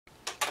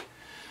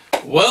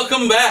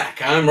Welcome back.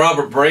 I'm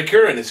Robert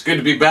Breaker, and it's good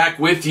to be back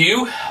with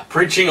you,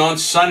 preaching on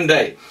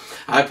Sunday.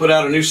 I put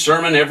out a new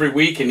sermon every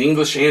week in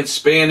English and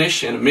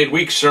Spanish, and a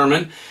midweek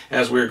sermon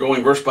as we're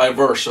going verse by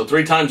verse. So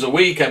 3 times a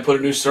week I put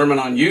a new sermon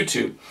on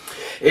YouTube.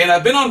 And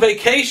I've been on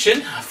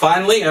vacation,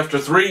 finally, after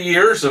 3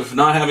 years of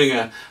not having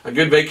a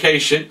good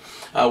vacation.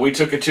 We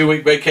took a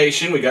 2-week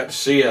vacation. We got to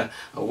see a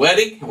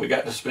wedding, and we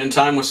got to spend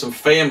time with some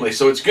family.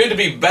 So it's good to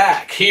be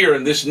back here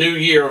in this new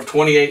year of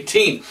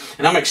 2018.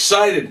 And I'm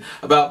excited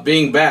about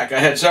being back. I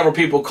had several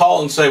people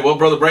call and say, well,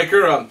 Brother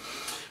Breaker,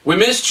 we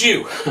missed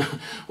you.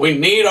 We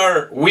need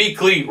our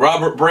weekly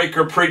Robert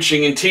Breaker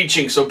preaching and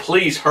teaching, so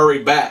please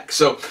hurry back.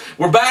 So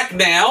we're back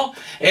now,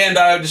 and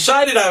I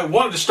decided I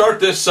wanted to start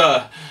this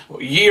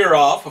year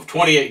off of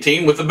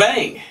 2018 with a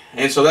bang.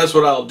 And so that's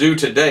what I'll do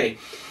today.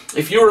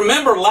 If you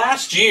remember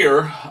last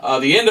year,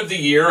 the end of the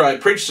year, I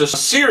preached a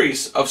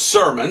series of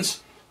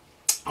sermons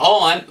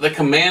on the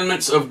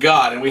commandments of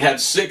God. And we had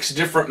 6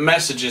 different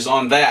messages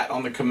on that,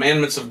 on the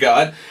commandments of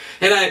God.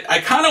 And I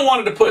kind of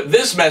wanted to put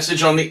this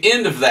message on the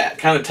end of that,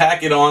 kind of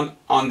tack it on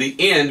the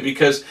end,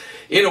 because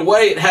in a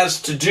way it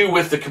has to do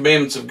with the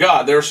commandments of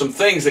God. There are some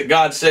things that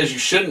God says you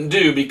shouldn't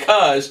do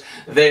because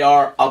they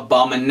are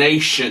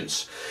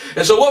abominations.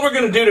 And so what we're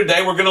going to do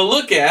today, we're going to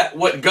look at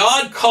what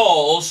God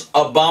calls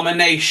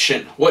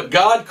abomination. What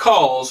God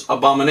calls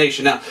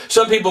abomination. Now,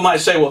 some people might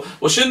say,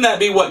 well, shouldn't that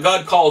be what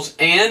God calls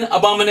an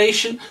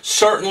abomination?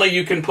 Certainly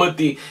you can put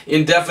the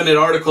indefinite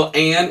article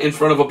an in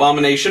front of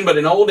abomination, but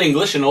in Old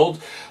English, an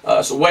old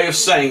way of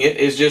saying it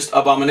is just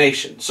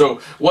abomination.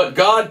 So what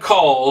God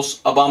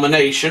calls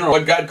abomination, or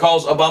what God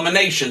calls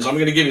abominations, I'm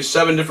going to give you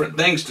 7 different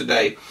things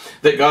today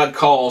that God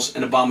calls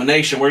an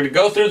abomination. We're going to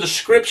go through the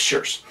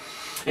scriptures.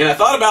 And I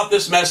thought about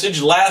this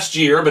message last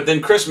year, but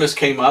then Christmas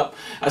came up.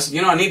 I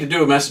said, I need to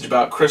do a message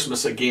about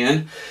Christmas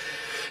again.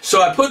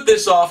 So I put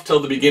this off till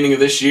the beginning of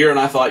this year, and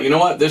I thought, you know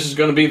what, this is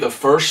going to be the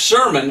first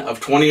sermon of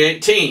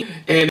 2018.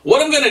 And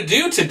what I'm going to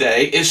do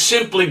today is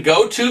simply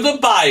go to the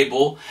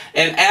Bible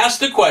and ask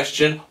the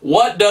question,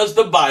 what does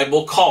the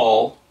Bible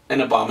call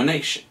an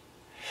abomination?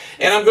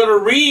 And I'm going to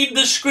read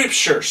the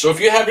scripture. So if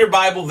you have your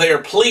Bible there,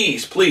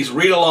 please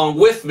read along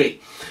with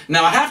me.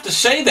 Now I have to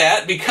say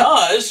that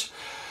because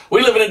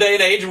we live in a day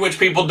and age in which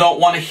people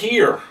don't want to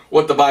hear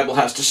what the Bible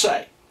has to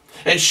say.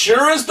 And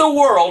sure as the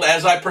world,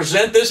 as I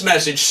present this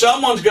message,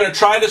 someone's going to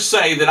try to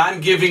say that I'm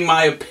giving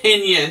my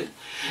opinion.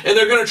 And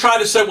they're going to try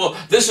to say, well,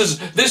 this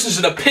is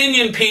an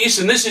opinion piece,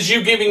 and this is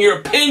you giving your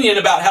opinion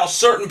about how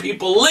certain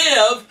people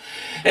live.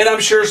 And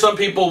I'm sure some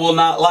people will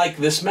not like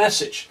this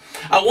message.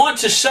 I want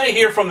to say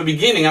here from the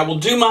beginning, I will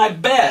do my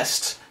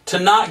best to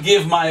not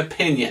give my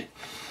opinion.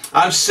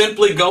 I'm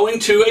simply going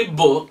to a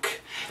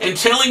book and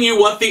telling you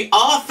what the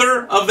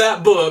author of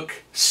that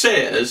book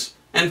says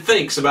and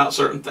thinks about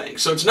certain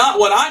things. So it's not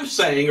what I'm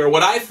saying or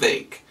what I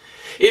think.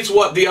 It's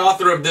what the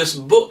author of this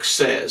book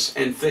says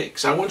and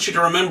thinks. I want you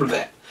to remember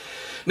that.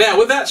 Now,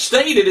 with that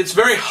stated, it's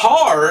very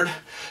hard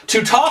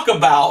to talk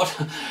about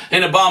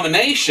an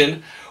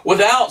abomination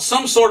without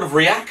some sort of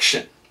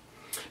reaction.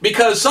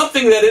 Because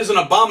something that is an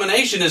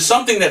abomination is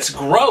something that's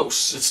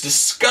gross. It's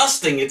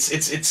disgusting. It's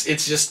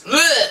just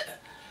ugh.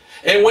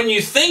 And when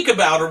you think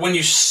about or when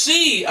you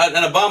see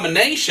an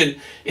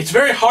abomination, it's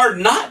very hard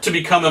not to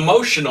become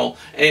emotional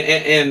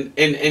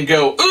and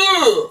go,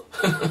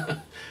 ugh!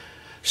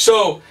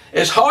 So,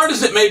 as hard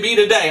as it may be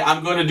today,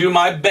 I'm going to do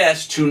my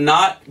best to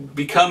not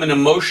become an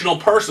emotional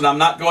person. I'm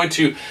not going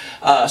to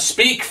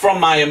speak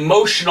from my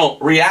emotional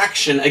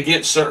reaction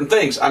against certain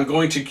things. I'm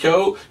going to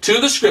go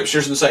to the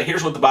scriptures and say,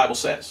 here's what the Bible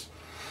says.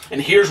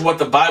 And here's what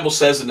the Bible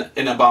says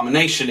an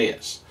abomination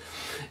is.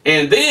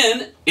 And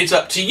then it's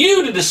up to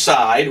you to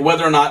decide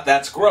whether or not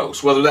that's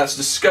gross, whether that's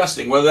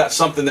disgusting, whether that's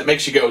something that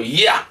makes you go,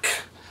 yuck.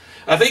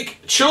 I think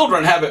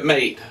children have it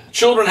made.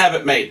 Children have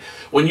it made.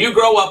 When you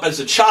grow up as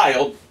a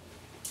child,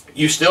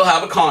 you still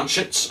have a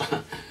conscience.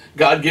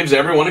 God gives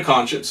everyone a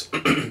conscience.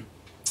 And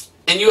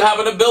you have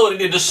an ability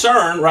to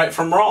discern right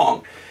from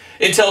wrong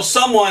until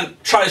someone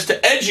tries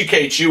to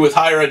educate you with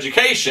higher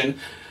education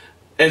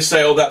and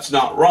say, oh, that's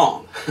not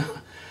wrong.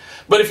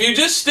 But if you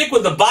just stick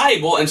with the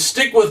Bible and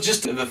stick with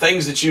just the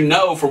things that you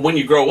know from when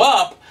you grow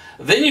up,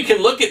 then you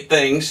can look at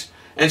things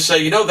and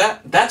say,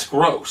 that's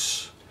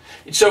gross.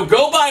 So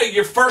go by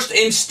your first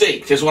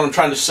instinct is what I'm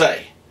trying to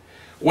say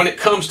when it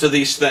comes to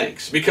these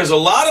things. Because a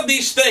lot of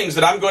these things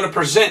that I'm going to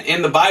present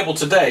in the Bible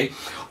today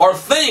are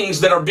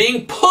things that are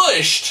being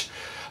pushed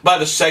by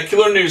the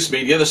secular news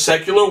media, the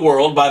secular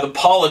world, by the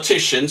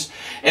politicians,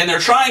 and they're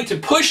trying to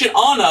push it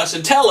on us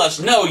and tell us,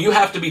 no, you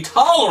have to be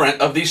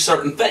tolerant of these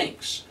certain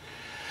things.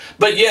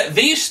 But yet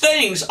these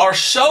things are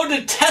so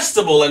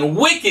detestable and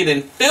wicked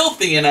and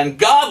filthy and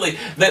ungodly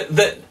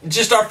that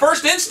just our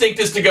first instinct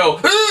is to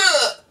go,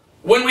 ugh,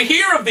 when we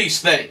hear of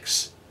these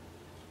things.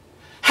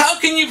 How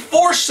can you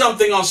force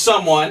something on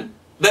someone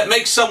that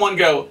makes someone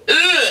go,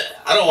 ugh,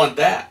 I don't want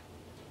that.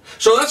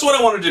 So that's what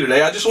I want to do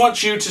today. I just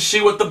want you to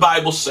see what the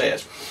Bible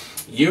says.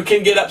 You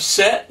can get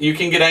upset, you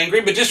can get angry,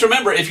 but just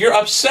remember, if you're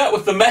upset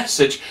with the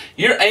message,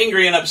 you're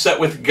angry and upset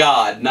with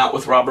God, not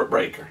with Robert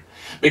Breaker.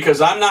 Because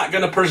I'm not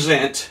going to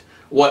present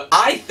what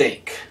I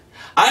think.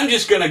 I'm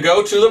just going to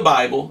go to the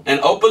Bible and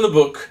open the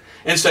book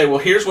and say, well,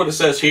 here's what it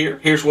says here,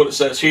 here's what it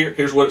says here,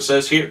 here's what it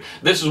says here,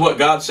 this is what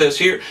God says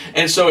here.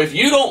 And so if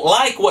you don't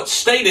like what's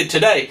stated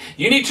today,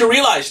 you need to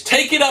realize,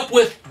 take it up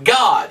with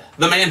God,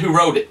 the man who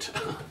wrote it.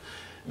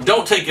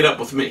 Don't take it up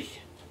with me.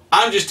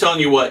 I'm just telling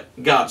you what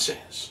God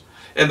says.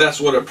 And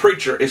that's what a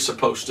preacher is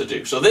supposed to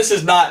do. So this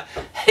is not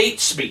hate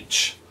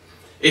speech,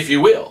 if you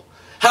will.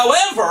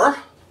 However,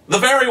 the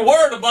very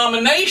word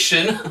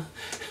abomination,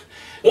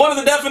 one of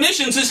the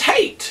definitions is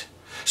hate.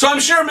 So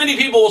I'm sure many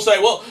people will say,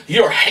 well,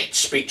 your hate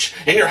speech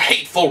and your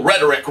hateful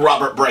rhetoric,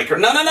 Robert Breaker.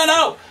 No, no, no,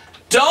 no.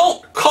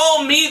 Don't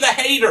call me the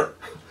hater.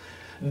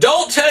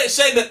 Don't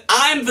say that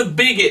I'm the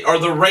bigot or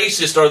the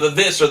racist or the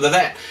this or the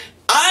that.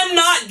 I'm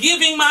not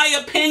giving my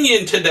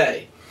opinion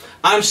today.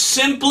 I'm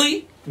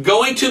simply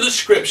going to the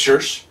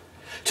Scriptures,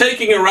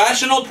 taking a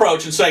rational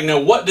approach and saying, now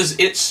what does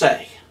it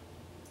say?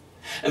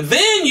 And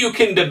then you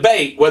can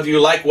debate whether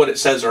you like what it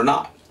says or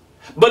not.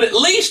 But at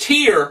least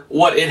hear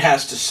what it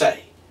has to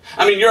say.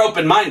 I mean, you're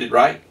open-minded,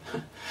 right?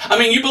 I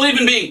mean, you believe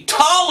in being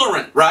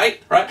tolerant,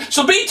 right?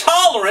 So be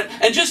tolerant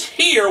and just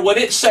hear what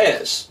it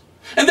says.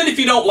 And then if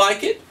you don't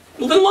like it,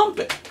 well, then lump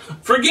it.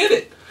 Forget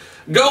it.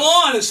 Go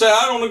on and say,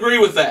 I don't agree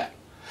with that.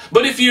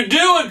 But if you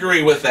do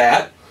agree with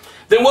that,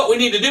 then what we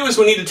need to do is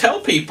we need to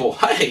tell people,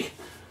 hey,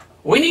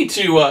 we need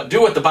to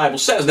do what the Bible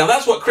says. Now,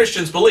 that's what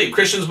Christians believe.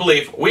 Christians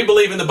believe, we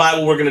believe in the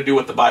Bible, we're going to do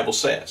what the Bible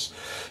says.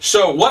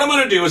 So what I'm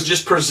going to do is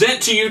just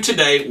present to you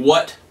today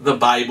what the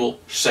Bible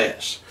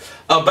says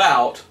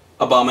about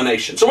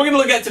abomination. So we're going to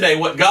look at today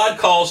what God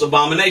calls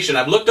abomination.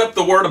 I've looked up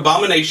the word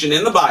abomination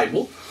in the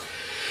Bible.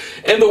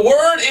 And the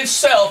word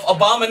itself,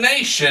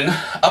 abomination,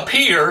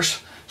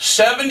 appears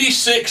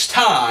 76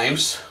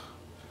 times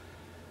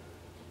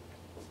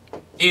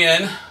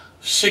in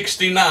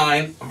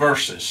 69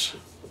 verses.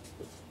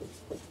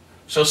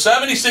 So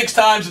 76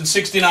 times in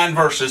 69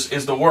 verses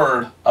is the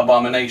word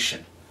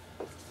abomination.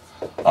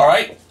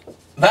 Alright,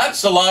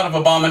 that's a lot of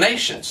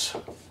abominations.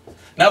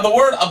 Now the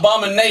word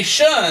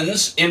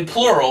abominations in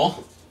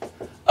plural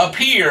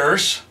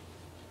appears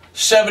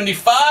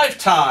 75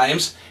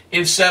 times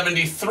in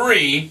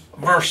 73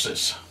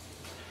 verses.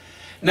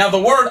 Now the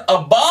word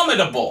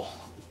abominable,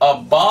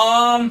 no,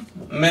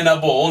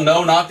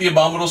 not the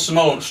abominable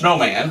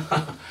snowman,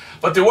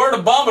 but the word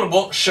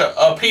abominable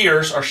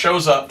appears or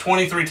shows up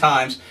 23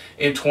 times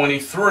in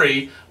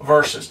 23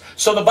 verses.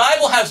 So the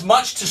Bible has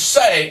much to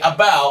say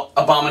about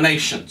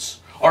abominations,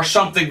 or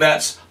something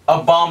that's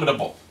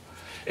abominable.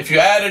 If you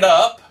add it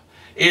up,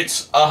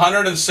 it's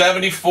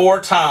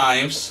 174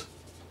 times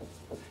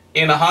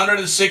in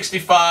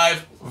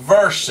 165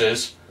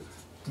 verses.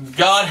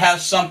 God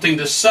has something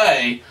to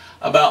say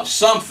about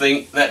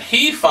something that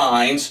He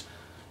finds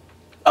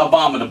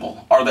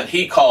abominable, or that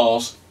He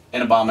calls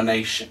an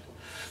abomination.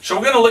 So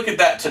we're going to look at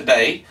that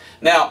today.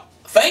 Now,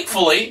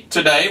 thankfully,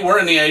 today we're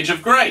in the age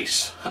of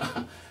grace.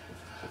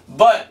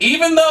 But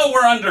even though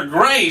we're under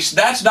grace,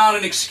 that's not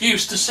an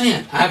excuse to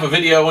sin. I have a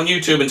video on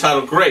YouTube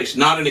entitled Grace,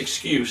 Not an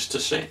Excuse to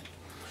Sin.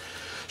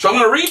 So I'm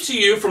going to read to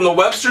you from the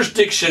Webster's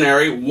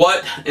Dictionary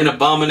what an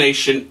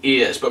abomination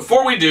is. But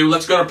before we do,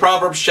 let's go to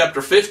Proverbs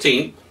chapter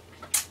 15.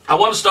 I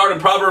want to start in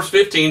Proverbs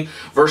 15,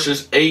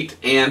 verses 8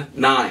 and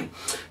 9.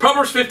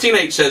 Proverbs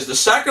 15:8 says, the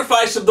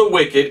sacrifice of the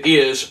wicked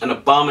is an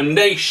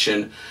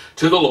abomination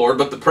to the Lord,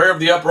 but the prayer of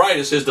the upright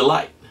is His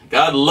delight.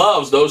 God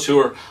loves those who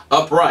are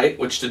upright,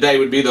 which today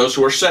would be those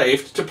who are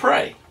saved, to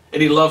pray.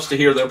 And He loves to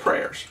hear their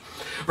prayers.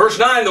 Verse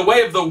 9, the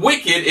way of the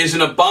wicked is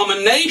an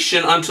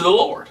abomination unto the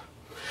Lord,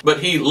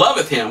 but He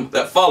loveth him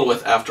that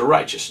followeth after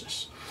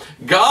righteousness.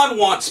 God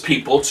wants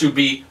people to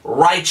be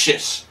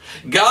righteous.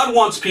 God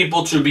wants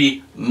people to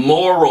be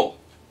moral.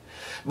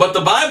 But the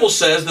Bible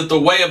says that the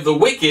way of the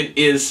wicked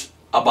is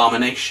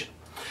abomination.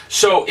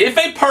 So if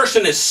a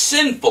person is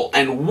sinful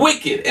and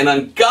wicked and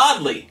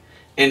ungodly,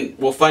 and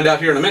we'll find out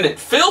here in a minute,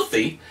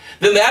 filthy,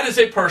 then that is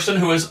a person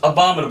who is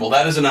abominable.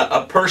 That is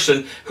a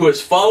person who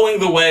is following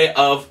the way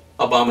of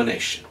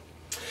abomination.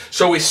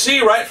 So we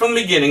see right from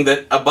the beginning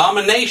that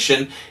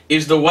abomination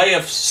is the way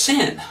of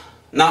sin,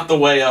 not the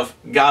way of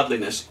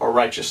godliness or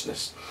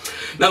righteousness.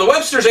 Now the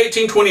Webster's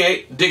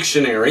 1828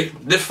 dictionary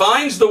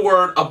defines the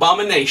word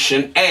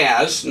abomination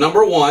as,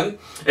 number one,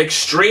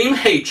 extreme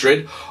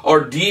hatred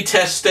or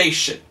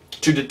detestation,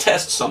 to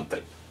detest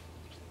something.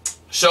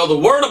 So the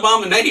word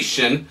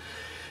abomination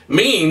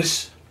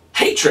means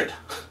hatred.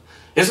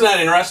 Isn't that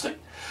interesting?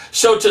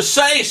 So to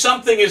say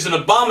something is an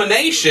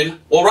abomination,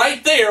 well,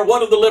 right there, what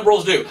do the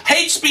liberals do?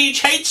 Hate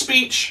speech, hate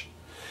speech.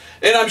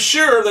 And I'm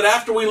sure that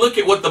after we look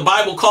at what the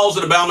Bible calls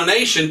an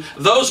abomination,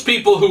 those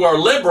people who are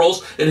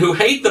liberals and who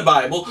hate the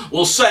Bible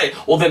will say,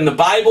 well, then the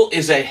Bible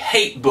is a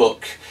hate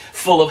book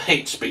full of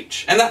hate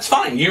speech. And that's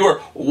fine. You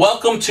are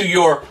welcome to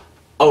your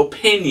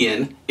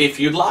opinion if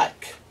you'd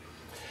like.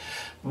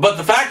 But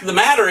the fact of the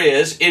matter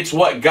is, it's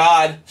what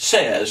God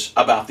says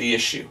about the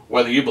issue,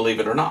 whether you believe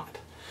it or not.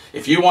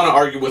 If you want to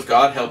argue with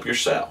God, help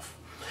yourself.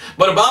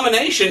 But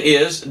abomination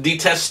is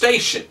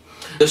detestation.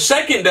 The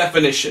second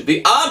definition,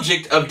 the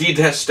object of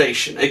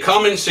detestation, a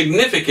common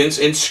significance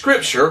in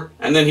Scripture,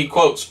 and then he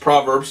quotes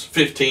Proverbs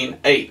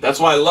 15:8. That's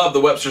why I love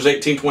the Webster's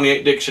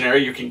 1828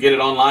 dictionary. You can get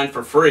it online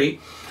for free.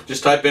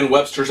 Just type in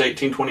Webster's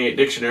 1828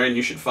 dictionary and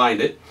you should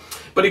find it.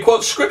 But he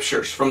quotes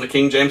scriptures from the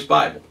King James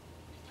Bible.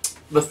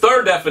 The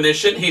third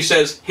definition, he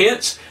says,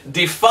 hence,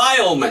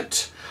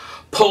 defilement,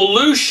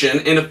 pollution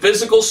in a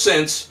physical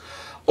sense,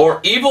 or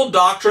evil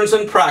doctrines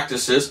and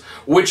practices,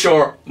 which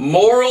are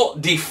moral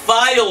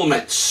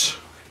defilements.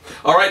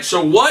 All right,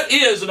 so what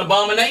is an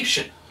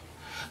abomination?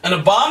 An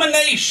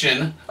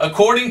abomination,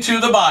 according to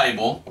the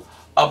Bible,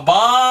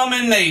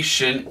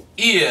 abomination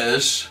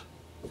is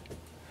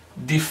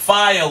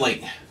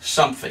defiling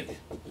something.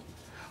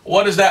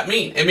 What does that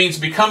mean? It means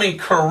becoming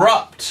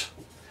corrupt,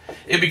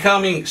 it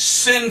becoming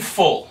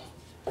sinful,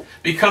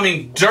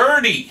 becoming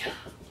dirty,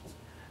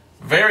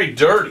 very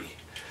dirty.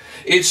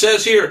 It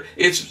says here,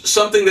 it's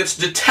something that's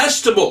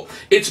detestable.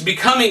 It's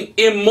becoming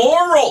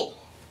immoral.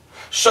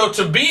 So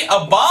to be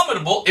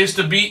abominable is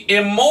to be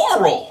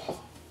immoral.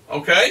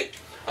 Okay?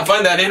 I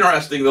find that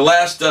interesting. The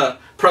last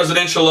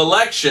presidential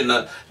election,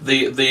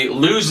 the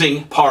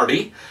losing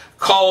party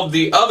called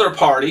the other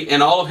party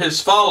and all of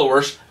his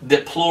followers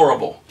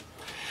deplorable.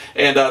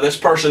 And this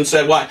person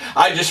said, why?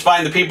 I just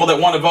find the people that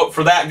want to vote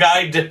for that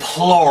guy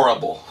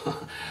deplorable.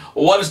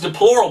 What does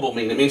deplorable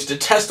mean? It means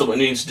detestable. It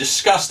means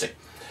disgusting.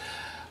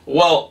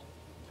 Well,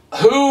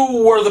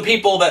 who were the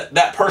people that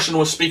that person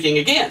was speaking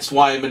against?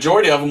 Why, a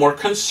majority of them were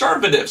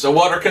conservatives. So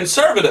what are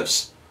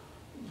conservatives?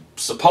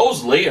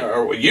 Supposedly,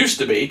 or used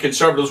to be,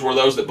 conservatives were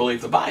those that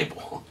believe the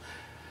Bible.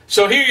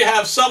 So here you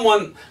have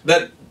someone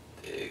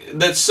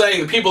that's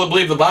saying the people that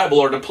believe the Bible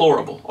are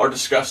deplorable, or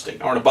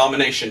disgusting, or an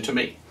abomination to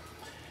me.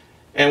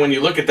 And when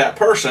you look at that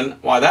person,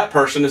 why, that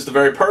person is the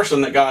very person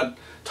that God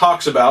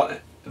talks about.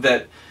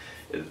 That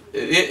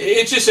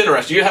it's just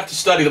interesting. You have to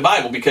study the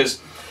Bible,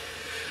 because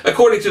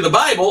according to the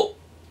Bible,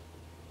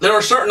 there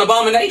are certain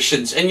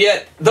abominations, and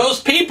yet those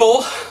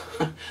people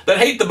that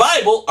hate the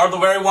Bible are the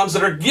very ones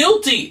that are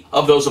guilty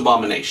of those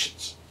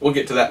abominations. We'll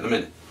get to that in a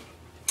minute.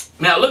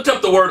 Now, I looked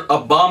up the word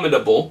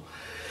abominable,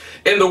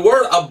 and the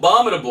word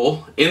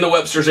abominable in the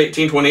Webster's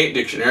 1828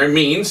 dictionary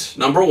means,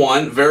 number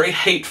one, very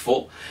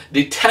hateful,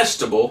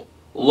 detestable,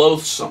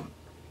 loathsome.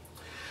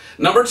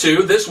 Number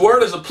two, this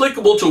word is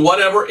applicable to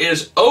whatever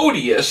is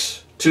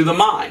odious to the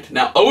mind.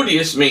 Now,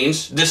 odious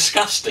means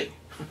disgusting.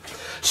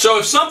 So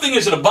if something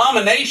is an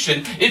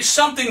abomination, it's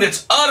something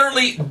that's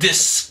utterly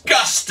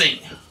disgusting.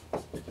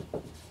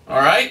 All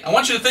right? I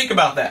want you to think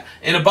about that.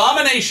 An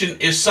abomination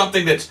is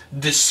something that's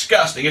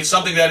disgusting. It's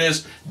something that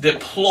is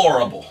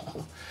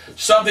deplorable.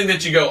 Something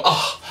that you go,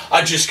 oh,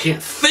 I just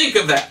can't think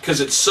of that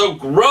because it's so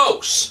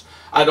gross.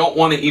 I don't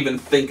want to even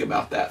think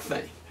about that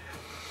thing.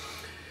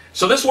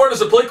 So this word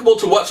is applicable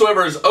to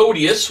whatsoever is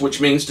odious, which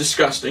means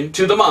disgusting,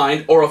 to the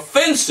mind, or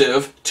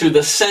offensive to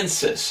the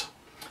senses.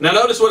 Now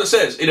notice what it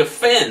says. It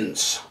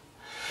offends.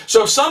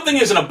 So if something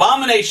is an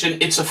abomination,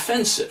 it's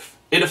offensive.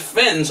 It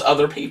offends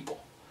other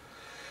people.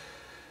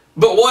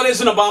 But what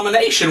is an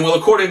abomination? Well,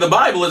 according to the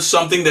Bible, it's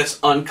something that's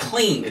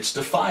unclean. It's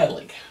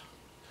defiling.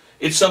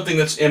 It's something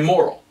that's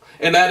immoral.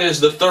 And that is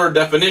the third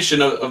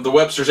definition of the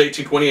Webster's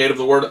 1828 of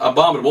the word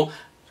abominable,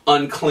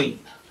 unclean.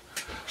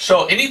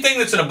 So anything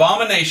that's an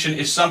abomination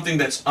is something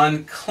that's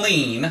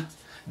unclean,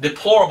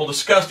 deplorable,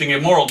 disgusting,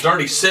 immoral,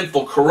 dirty,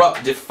 sinful,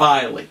 corrupt,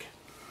 defiling.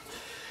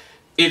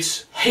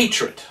 It's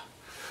hatred.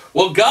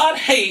 Well, God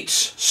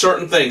hates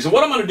certain things. And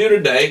what I'm going to do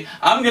today,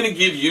 I'm going to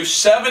give you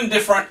 7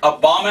 different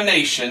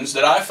abominations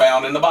that I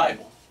found in the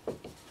Bible.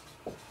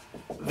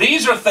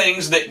 These are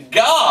things that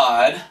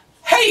God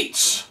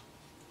hates.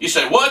 You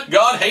say, what?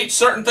 God hates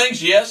certain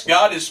things? Yes,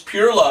 God is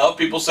pure love.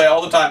 People say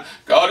all the time,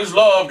 God is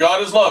love,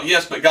 God is love.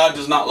 Yes, but God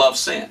does not love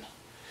sin.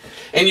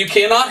 And you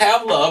cannot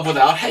have love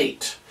without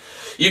hate.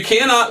 You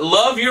cannot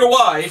love your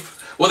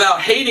wife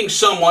without hating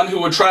someone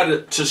who would try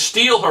to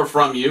steal her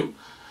from you.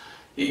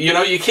 You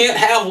know, you can't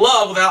have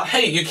love without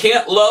hate. You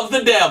can't love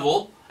the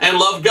devil and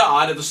love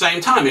God at the same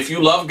time. If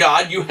you love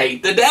God, you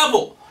hate the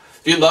devil.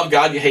 If you love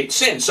God, you hate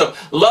sin. So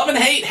love and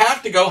hate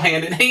have to go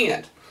hand in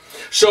hand.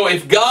 So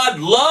if God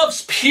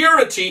loves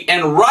purity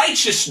and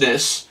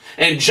righteousness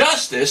and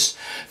justice,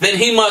 then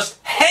He must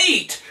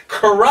hate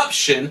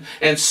corruption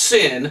and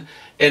sin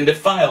and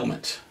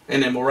defilement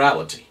and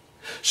immorality.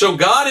 So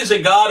God is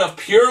a God of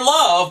pure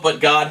love, but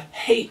God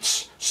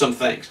hates some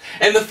things.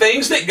 And the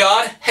things that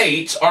God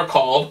hates are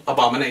called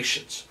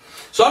abominations.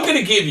 So I'm going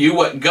to give you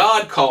what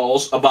God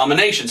calls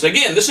abominations.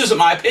 Again, this isn't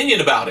my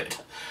opinion about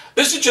it.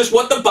 This is just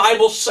what the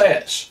Bible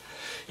says.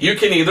 You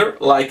can either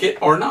like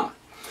it or not.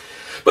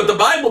 But the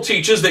Bible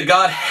teaches that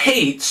God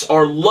hates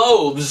or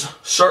loathes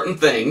certain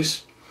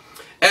things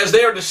as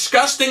they are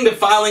disgusting,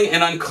 defiling,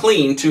 and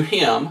unclean to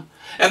Him.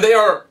 And they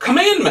are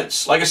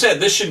commandments. Like I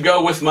said, this should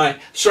go with my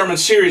sermon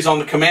series on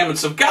the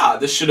commandments of God.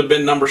 This should have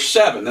been number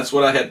 7. That's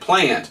what I had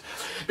planned.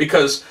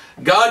 Because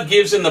God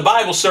gives in the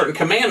Bible certain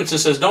commandments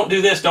and says, don't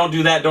do this, don't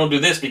do that, don't do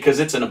this, because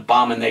it's an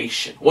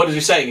abomination. What is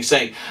He saying? He's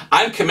saying,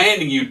 I'm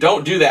commanding you,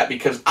 don't do that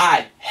because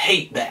I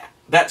hate that.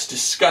 That's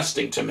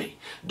disgusting to me.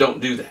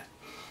 Don't do that.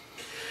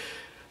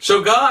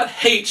 So God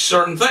hates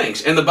certain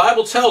things, and the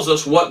Bible tells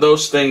us what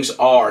those things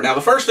are. Now,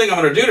 the first thing I'm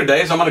going to do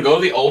today is I'm going to go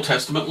to the Old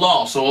Testament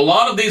law. So a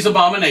lot of these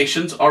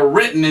abominations are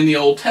written in the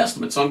Old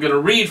Testament. So I'm going to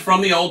read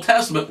from the Old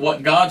Testament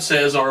what God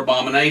says are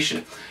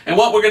abomination. And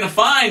what we're going to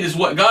find is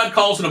what God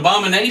calls an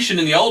abomination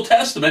in the Old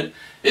Testament,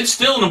 it's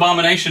still an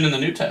abomination in the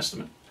New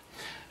Testament.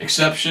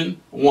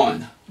 Exception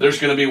one. There's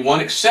going to be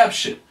one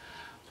exception,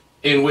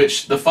 in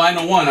which the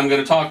final one I'm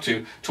going to talk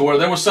to where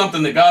there was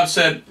something that God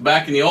said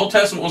back in the Old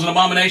Testament was an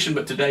abomination,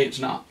 but today it's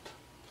not.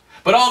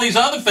 But all these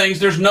other things,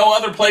 there's no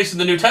other place in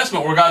the New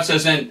Testament where God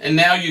says, and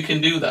now you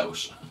can do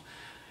those.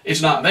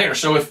 It's not there.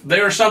 So if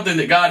there's something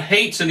that God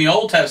hates in the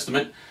Old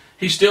Testament,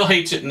 He still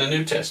hates it in the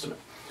New Testament.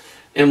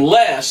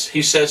 Unless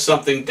He says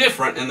something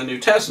different in the New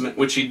Testament,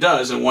 which He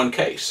does in one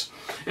case.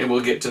 And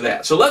we'll get to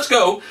that. So let's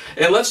go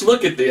and let's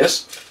look at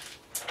this.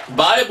 The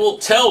Bible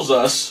tells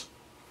us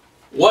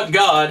what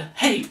God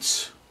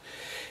hates.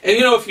 And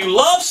you know, if you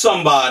love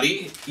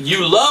somebody,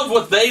 you love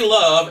what they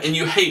love and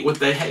you hate what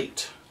they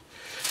hate.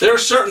 There are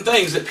certain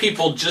things that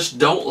people just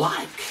don't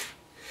like.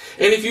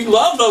 And if you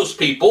love those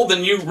people,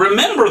 then you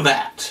remember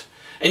that.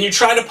 And you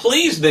try to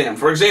please them.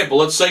 For example,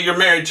 let's say you're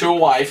married to a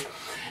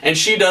wife and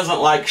she doesn't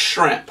like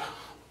shrimp.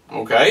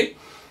 Okay?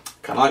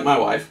 Kind of like my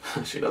wife.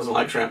 She doesn't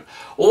like shrimp.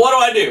 Well,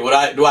 what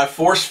do? Do I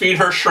force feed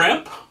her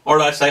shrimp? Or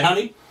do I say,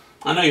 honey,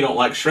 I know you don't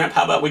like shrimp.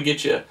 How about we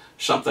get you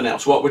something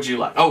else? What would you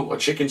like? Oh, a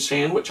chicken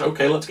sandwich?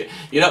 Okay, let's get...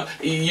 You know,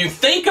 you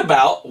think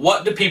about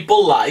what do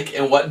people like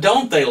and what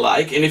don't they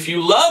like. And if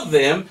you love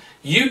them,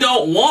 you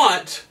don't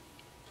want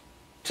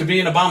to be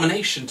an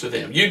abomination to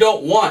them. You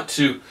don't want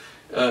to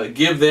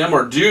give them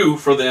or do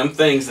for them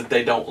things that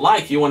they don't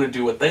like. You want to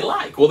do what they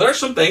like. Well, there are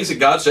some things that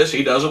God says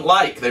He doesn't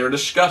like. They're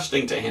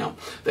disgusting to Him.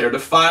 They're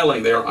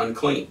defiling. They're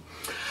unclean.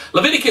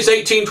 Leviticus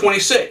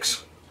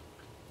 18:26.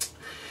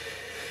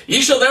 Ye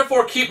shall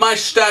therefore keep my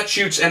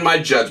statutes and my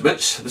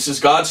judgments. This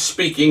is God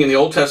speaking in the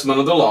Old Testament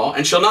of the law.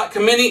 And shall not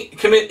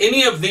commit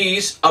any of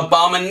these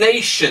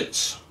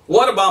abominations.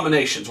 What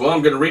abominations? Well,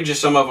 I'm going to read you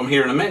some of them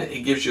here in a minute.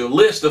 He gives you a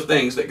list of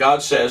things that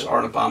God says are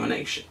an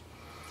abomination.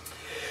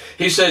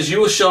 He says,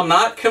 you shall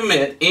not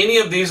commit any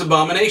of these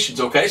abominations.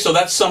 Okay, so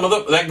that's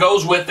that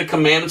goes with the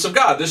commandments of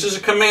God. This is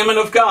a commandment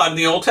of God in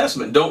the Old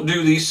Testament. Don't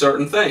do these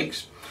certain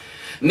things.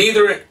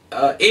 Neither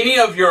any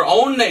of your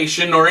own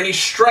nation nor any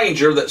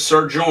stranger that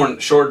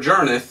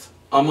sojourneth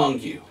among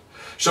you.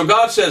 So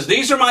God says,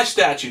 these are my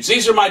statutes,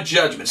 these are my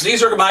judgments,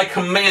 these are my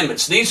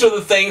commandments. These are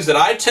the things that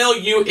I tell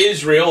you,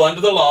 Israel,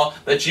 under the law,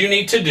 that you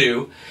need to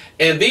do.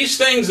 And these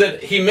things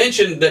that He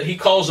mentioned that He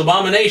calls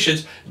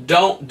abominations,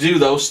 don't do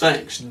those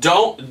things.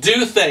 Don't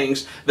do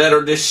things that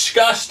are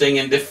disgusting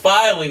and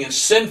defiling and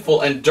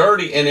sinful and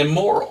dirty and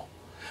immoral.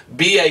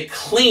 Be a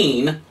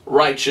clean,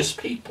 righteous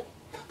people.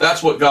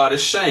 That's what God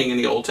is saying in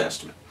the Old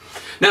Testament.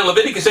 Now,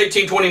 Leviticus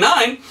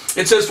 18:29,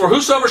 it says, for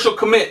whosoever shall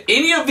commit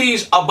any of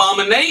these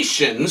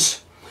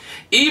abominations,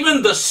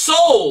 even the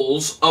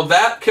souls of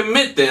that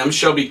commit them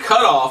shall be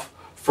cut off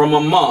from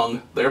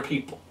among their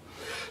people.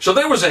 So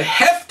there was a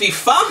hefty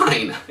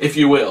fine, if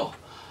you will,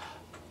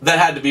 that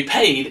had to be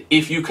paid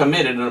if you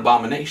committed an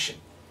abomination.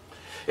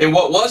 And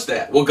what was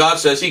that? Well, God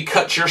says He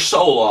cut your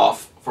soul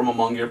off from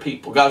among your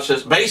people. God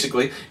says,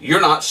 basically,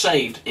 you're not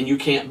saved, and you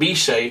can't be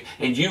saved,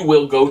 and you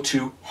will go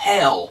to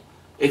hell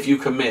if you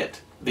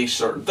commit these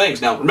certain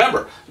things. Now,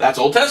 remember, that's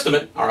Old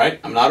Testament, all right?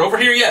 I'm not over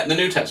here yet in the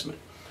New Testament.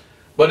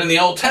 But in the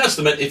Old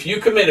Testament, if you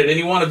committed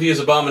any one of these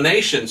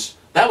abominations,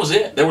 that was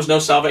it. There was no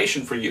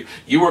salvation for you.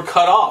 You were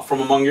cut off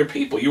from among your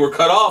people. You were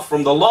cut off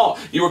from the law.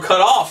 You were cut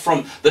off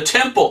from the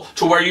temple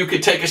to where you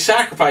could take a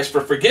sacrifice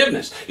for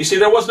forgiveness. You see,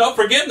 there was no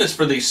forgiveness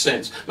for these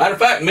sins. Matter of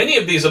fact, many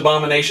of these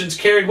abominations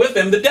carried with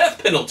them the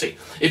death penalty.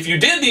 If you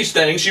did these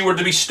things, you were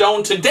to be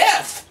stoned to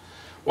death.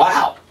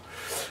 Wow.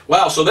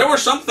 Wow, so there were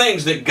some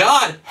things that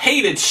God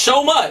hated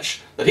so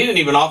much that He didn't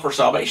even offer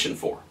salvation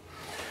for.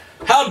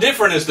 How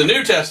different is the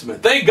New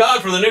Testament? Thank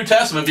God for the New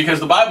Testament, because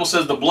the Bible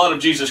says the blood of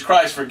Jesus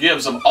Christ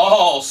forgives them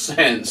all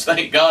sins.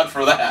 Thank God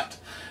for that.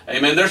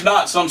 Amen. There's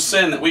not some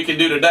sin that we can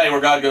do today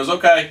where God goes,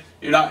 okay,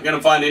 you're not going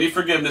to find any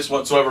forgiveness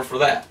whatsoever for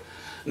that.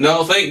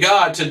 No, thank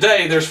God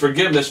today there's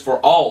forgiveness for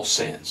all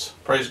sins.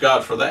 Praise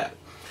God for that.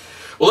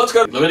 Well, let's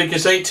go to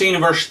Leviticus 18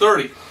 and verse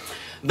 30.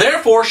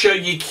 Therefore shall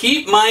ye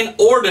keep mine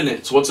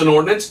ordinance. What's an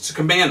ordinance? It's a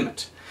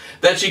commandment.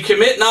 That ye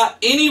commit not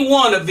any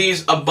one of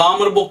these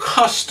abominable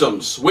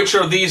customs. Which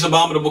are these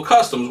abominable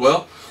customs?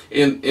 Well,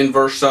 in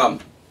verse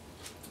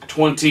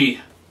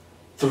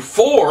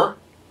 24,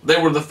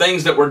 they were the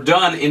things that were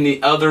done in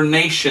the other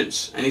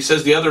nations. And he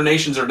says the other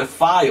nations are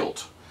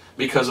defiled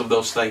because of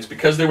those things.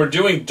 Because they were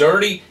doing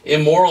dirty,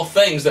 immoral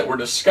things that were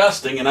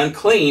disgusting and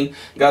unclean.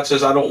 God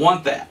says, I don't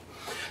want that.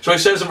 So he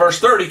says in verse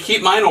 30,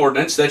 keep mine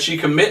ordinance, that ye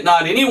commit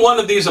not any one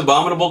of these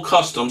abominable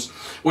customs,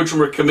 which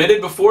were committed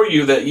before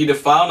you, that ye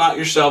defile not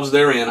yourselves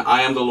therein.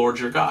 I am the Lord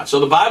your God. So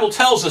the Bible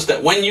tells us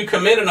that when you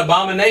commit an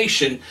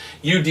abomination,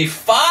 you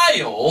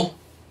defile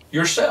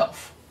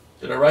yourself.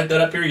 Did I write that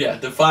up here? Yeah,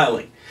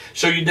 defiling.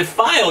 So you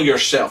defile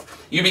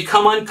yourself. You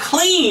become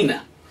unclean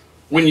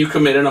when you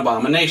commit an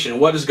abomination.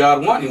 What does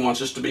God want? He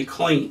wants us to be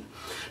clean.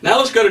 Now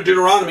let's go to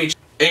Deuteronomy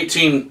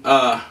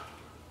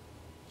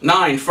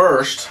 18:9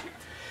 first,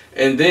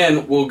 and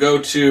then we'll go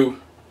to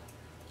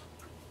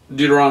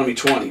Deuteronomy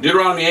 20.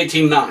 Deuteronomy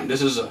 18:9.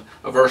 This is a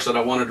verse that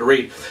I wanted to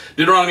read.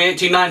 Deuteronomy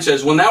 18:9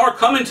 says, "When thou art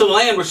come into the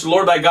land which the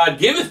Lord thy God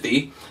giveth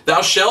thee,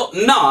 thou shalt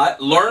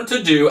not learn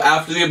to do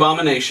after the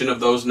abomination of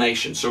those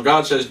nations." So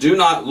God says, do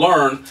not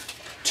learn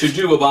to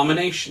do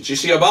abominations. You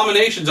see,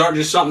 abominations aren't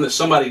just something that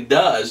somebody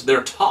does,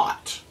 they're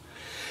taught.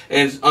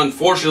 And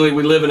unfortunately,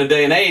 we live in a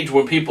day and age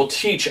where people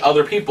teach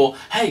other people,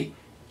 hey,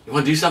 you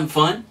want to do something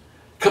fun?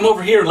 Come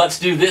over here, let's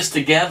do this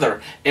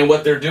together. And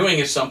what they're doing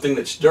is something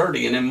that's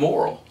dirty and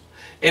immoral.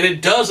 And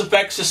it does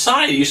affect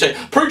society. You say,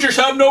 preachers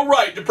have no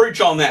right to preach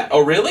on that.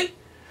 Oh, really?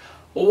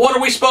 Well, what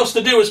are we supposed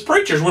to do as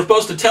preachers? We're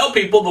supposed to tell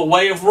people the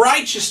way of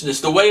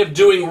righteousness, the way of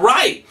doing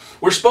right.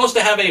 We're supposed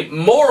to have a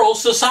moral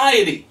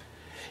society.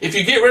 If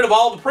you get rid of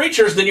all the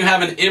preachers, then you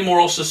have an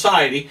immoral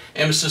society,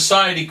 and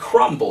society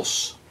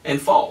crumbles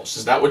and falls.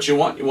 Is that what you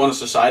want? You want a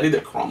society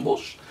that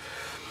crumbles?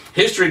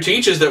 History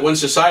teaches that when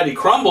society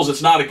crumbles,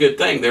 it's not a good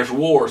thing. There's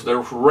wars,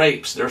 there's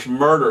rapes, there's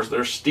murders,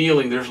 there's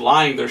stealing, there's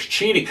lying, there's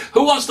cheating.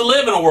 Who wants to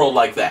live in a world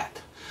like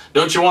that?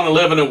 Don't you want to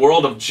live in a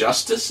world of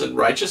justice and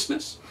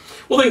righteousness?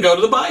 Well, then go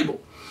to the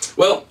Bible.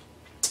 Well,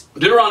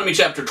 Deuteronomy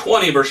chapter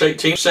 20, verse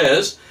 18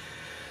 says,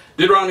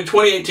 Deuteronomy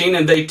 20:18,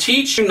 "And they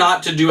teach you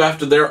not to do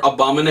after their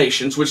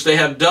abominations, which they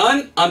have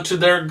done unto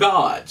their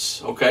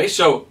gods." Okay,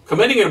 so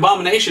committing an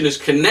abomination is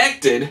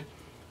connected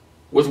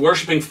with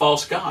worshiping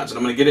false gods. And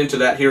I'm going to get into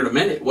that here in a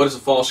minute. What is a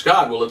false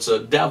god? Well, it's a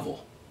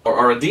devil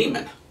or a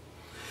demon.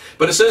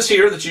 But it says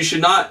here that you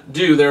should not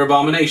do their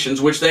abominations,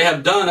 which they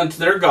have done unto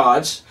their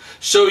gods,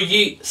 so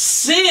ye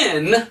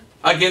sin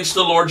against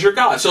the Lord your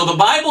God. So the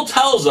Bible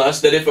tells us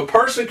that if a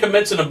person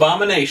commits an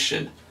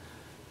abomination,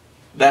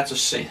 that's a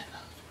sin.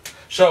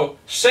 So,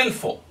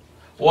 sinful.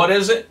 What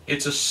is it?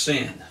 It's a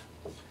sin.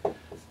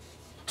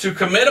 To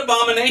commit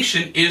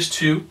abomination is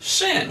to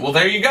sin. Well,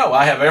 there you go.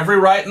 I have every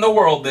right in the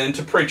world then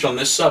to preach on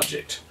this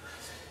subject.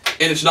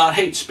 And it's not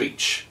hate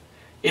speech.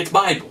 It's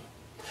Bible.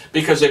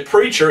 Because a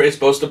preacher is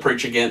supposed to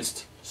preach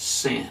against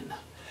sin.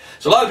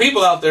 So a lot of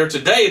people out there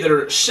today that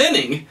are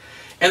sinning,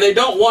 and they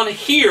don't want to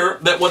hear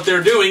that what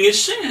they're doing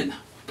is sin.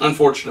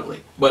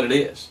 Unfortunately. But it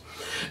is.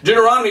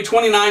 Deuteronomy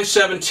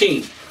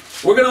 29:17.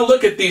 We're going to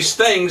look at these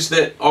things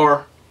that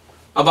are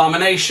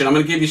abomination. I'm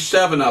going to give you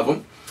 7 of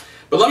them.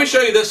 But let me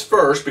show you this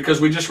first, because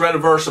we just read a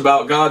verse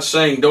about God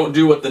saying, don't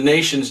do what the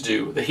nations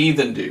do, the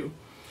heathen do,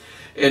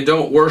 and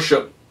don't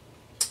worship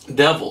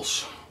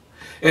devils.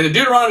 And in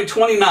Deuteronomy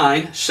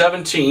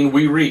 29:17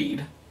 we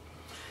read,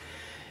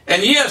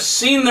 "And ye have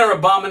seen their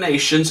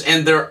abominations,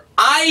 and their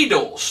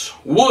idols,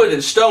 wood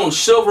and stone,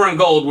 silver and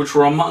gold, which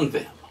were among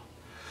them."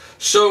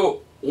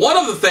 So, one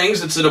of the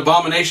things that's an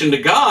abomination to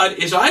God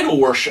is idol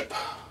worship.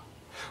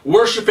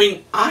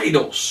 Worshipping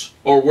idols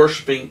or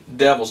worshipping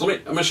devils. I'm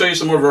going to show you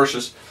some more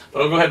verses,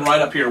 but I'll go ahead and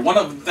write up here. One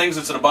of the things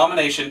that's an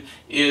abomination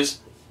is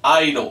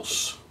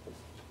idols.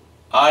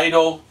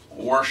 Idol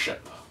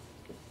worship.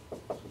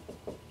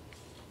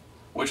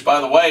 Which, by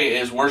the way,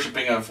 is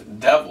worshiping of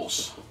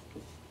devils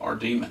or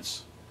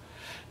demons.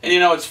 And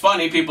you know, it's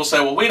funny, people say,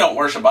 well, we don't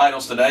worship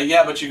idols today.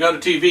 Yeah, but you go to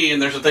TV and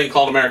there's a thing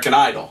called American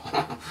Idol.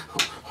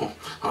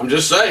 I'm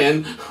just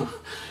saying.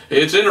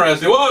 It's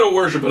interesting. Well, I don't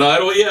worship an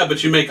idol. Yeah,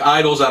 but you make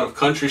idols out of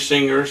country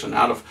singers and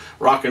out of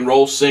rock and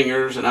roll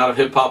singers and out of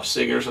hip-hop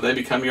singers, and they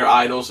become your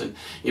idols. And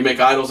you make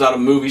idols out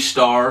of movie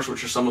stars,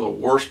 which are some of the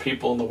worst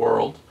people in the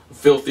world.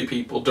 Filthy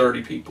people,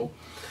 dirty people.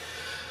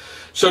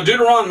 So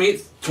Deuteronomy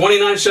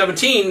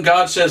 29:17,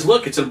 God says,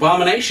 look, it's an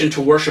abomination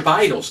to worship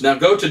idols. Now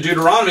go to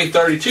Deuteronomy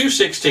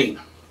 32:16.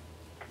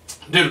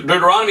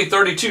 Deuteronomy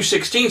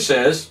 32:16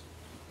 says,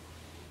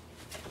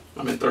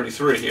 I'm in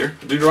 33 here.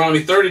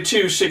 Deuteronomy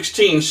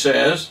 32:16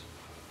 says,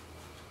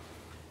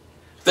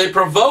 "They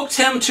provoked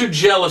him to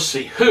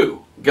jealousy."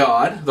 Who?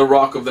 God, the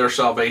rock of their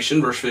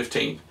salvation, verse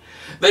 15.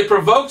 "They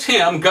provoked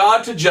him,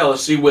 God, to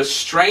jealousy with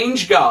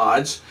strange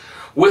gods.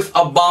 With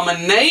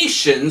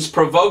abominations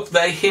provoked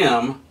they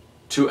him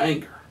to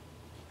anger."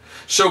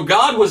 So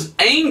God was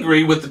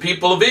angry with the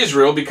people of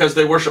Israel because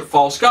they worship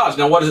false gods.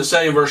 Now what does it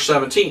say in verse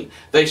 17?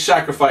 They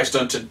sacrificed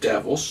unto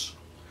devils.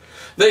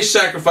 They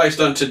sacrificed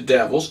unto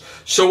devils.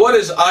 So what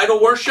is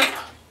idol worship?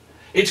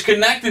 It's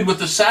connected with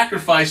the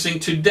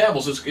sacrificing to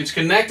devils. It's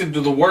connected to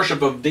the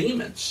worship of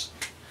demons.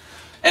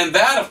 And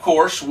that, of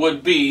course,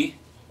 would be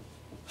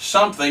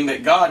something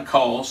that God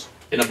calls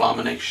an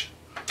abomination.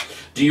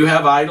 Do you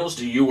have idols?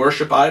 Do you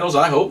worship idols?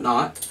 I hope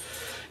not.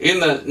 In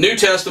the New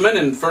Testament,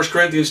 in 1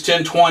 Corinthians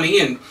 10:20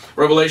 and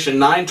Revelation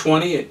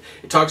 9:20,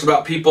 it talks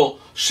about people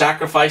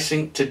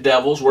sacrificing to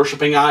devils,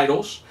 worshiping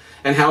idols,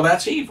 and how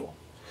that's evil.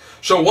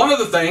 So one of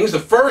the things, the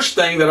first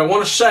thing that I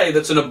want to say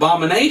that's an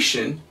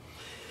abomination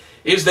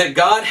is that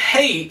God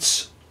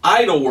hates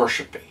idol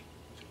worshiping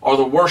or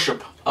the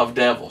worship of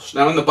devils.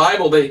 Now in the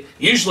Bible they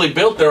usually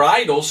built their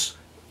idols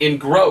in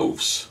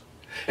groves.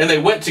 And they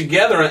went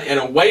together and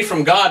away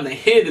from God and they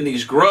hid in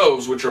these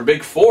groves, which are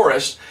big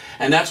forests,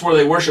 and that's where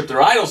they worshiped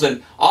their idols,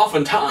 and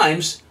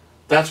oftentimes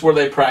that's where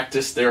they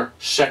practiced their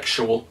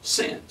sexual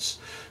sins.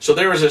 So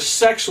there is a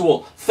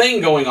sexual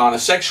thing going on, a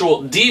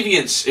sexual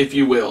deviance, if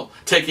you will,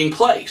 taking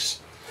place.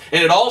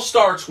 And it all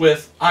starts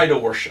with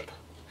idol worship.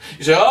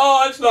 You say,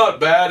 oh, it's not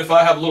bad if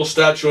I have a little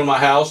statue in my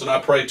house and I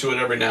pray to it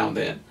every now and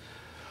then.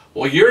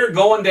 Well, you're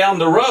going down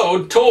the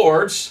road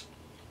towards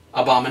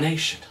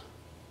abomination,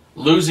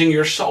 losing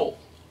your soul,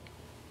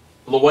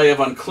 the way of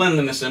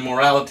uncleanliness,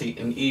 immorality,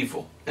 and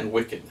evil and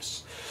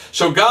wickedness.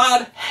 So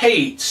God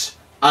hates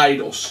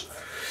idols.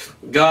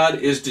 God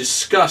is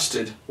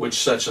disgusted with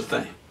such a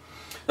thing.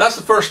 That's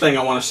the first thing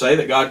I want to say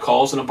that God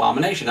calls an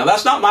abomination. Now,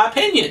 that's not my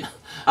opinion.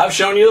 I've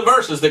shown you the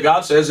verses that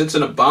God says it's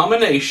an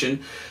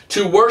abomination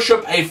to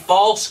worship a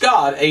false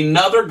god,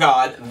 another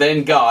god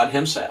than God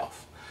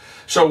himself.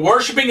 So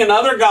worshiping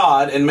another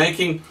god and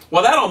making,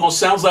 well, that almost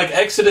sounds like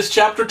Exodus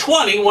chapter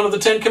 20, one of the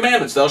 10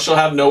 commandments. Thou shalt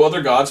have no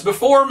other gods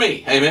before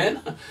me.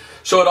 Amen?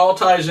 So it all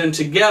ties in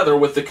together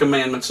with the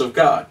commandments of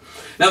God.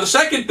 Now the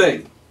second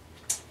thing,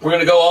 we're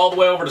going to go all the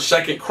way over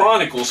to 2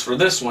 Chronicles for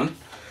this one.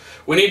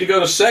 We need to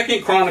go to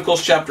 2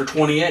 Chronicles chapter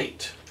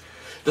 28.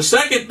 The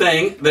second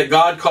thing that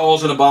God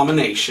calls an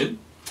abomination,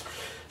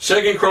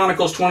 2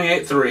 Chronicles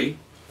 28:3,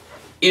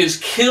 is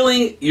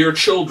killing your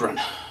children.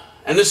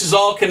 And this is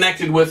all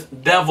connected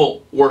with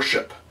devil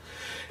worship.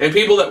 And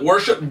people that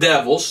worship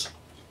devils,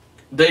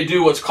 they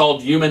do what's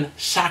called human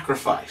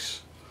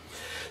sacrifice.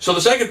 So the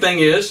second thing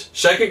is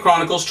 2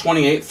 Chronicles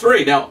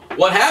 28:3. Now,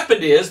 what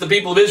happened is the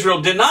people of Israel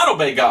did not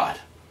obey God.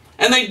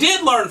 And they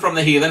did learn from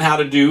the heathen how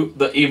to do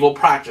the evil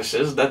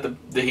practices that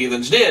the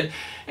heathens did.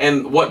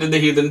 And what did the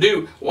heathen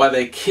do? Why,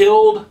 they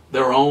killed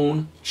their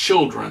own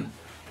children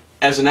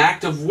as an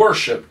act of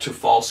worship to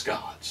false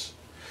gods.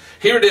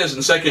 Here it is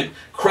in 2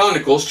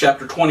 Chronicles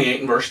chapter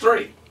 28 and verse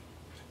 3.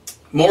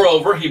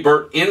 Moreover, he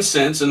burnt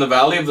incense in the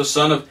valley of the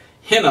son of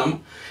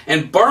Hinnom,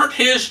 and burnt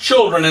his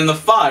children in the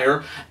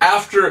fire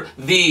after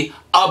the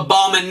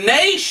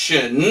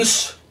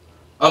abominations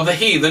of the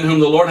heathen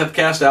whom the Lord hath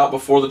cast out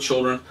before the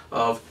children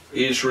of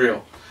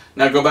Israel.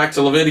 Now go back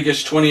to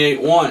Leviticus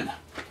 28:1.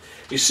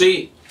 You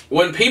see,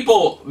 when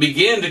people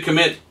begin to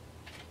commit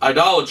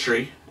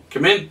idolatry,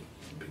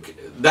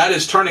 that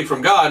is turning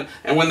from God,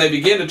 and when they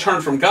begin to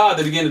turn from God,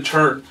 they begin to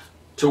turn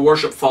to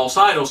worship false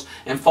idols,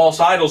 and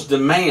false idols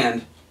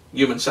demand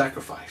human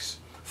sacrifice.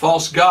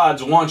 False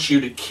gods want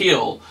you to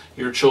kill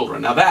your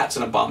children. Now that's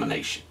an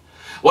abomination.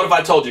 What if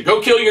I told you,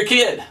 go kill your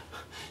kid?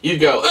 You'd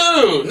go,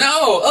 ooh, no,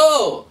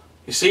 oh.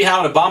 You see how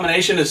an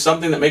abomination is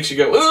something that makes you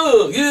go,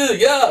 ooh, ew,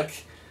 yuck.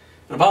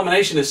 An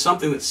abomination is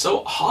something that's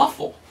so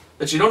awful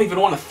that you don't even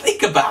want to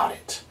think about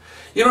it.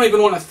 You don't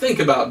even want to think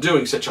about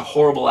doing such a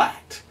horrible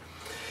act.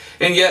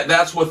 And yet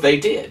that's what they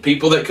did.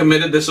 People that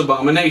committed this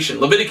abomination.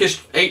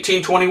 Leviticus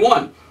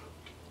 18:21.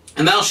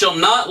 And thou shalt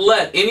not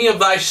let any of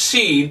thy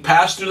seed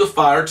pass through the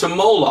fire to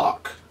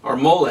Moloch, or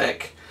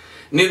Molech,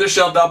 neither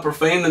shalt thou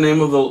profane the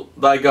name of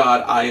thy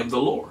God, I am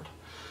the Lord.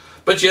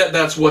 But yet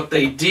that's what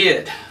they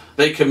did.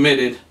 They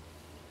committed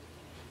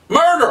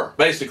murder,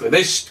 basically.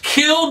 They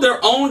killed their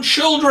own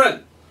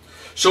children.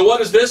 So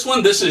what is this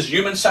one? This is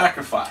human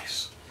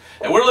sacrifice.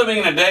 And we're living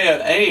in a day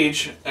and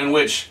age in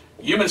which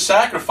human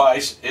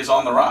sacrifice is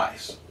on the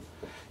rise.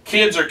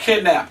 Kids are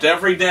kidnapped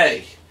every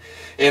day,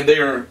 and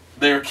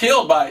they're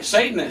killed by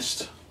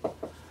Satanists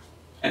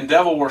and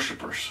devil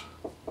worshippers.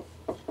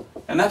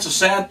 And that's a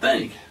sad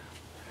thing.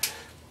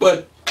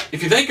 But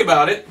if you think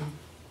about it,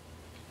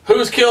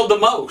 who's killed the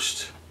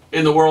most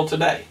in the world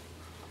today?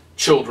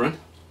 Children,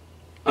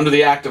 under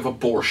the act of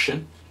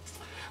abortion.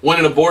 When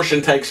an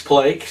abortion takes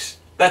place,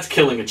 that's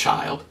killing a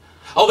child.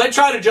 Oh, they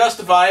try to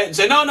justify it and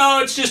say,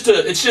 no, it's just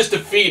a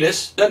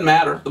fetus. Doesn't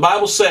matter. The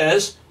Bible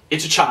says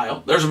it's a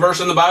child. There's a verse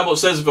in the Bible that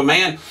says if a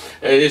man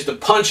is to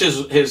punch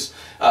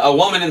a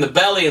woman in the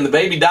belly and the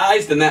baby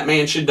dies, then that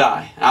man should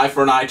die. Eye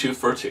for an eye, tooth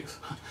for a tooth.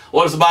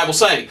 What is the Bible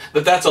saying?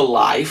 That that's a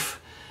life,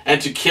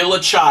 and to kill a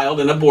child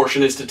in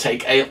abortion is to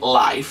take a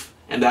life,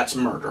 and that's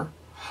murder.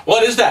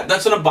 What is that?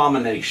 That's an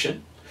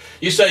abomination.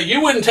 You say,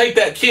 you wouldn't take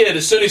that kid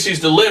as soon as he's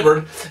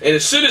delivered, and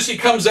as soon as he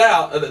comes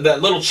out,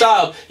 that little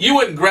child, you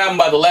wouldn't grab him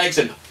by the legs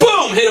and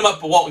boom, hit him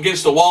up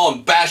against the wall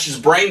and bash his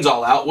brains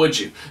all out, would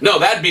you? No,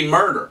 that'd be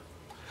murder.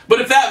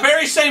 But if that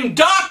very same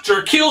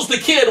doctor kills the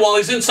kid while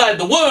he's inside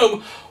the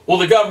womb, well,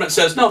 the government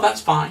says, no,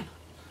 that's fine.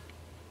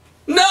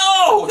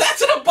 No,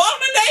 that's an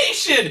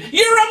abomination.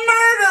 You're a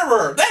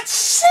murderer. That's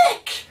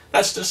sick.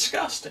 That's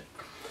disgusting.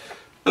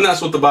 And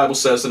that's what the Bible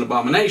says an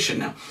abomination.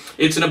 Now,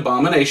 it's an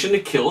abomination to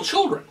kill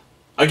children.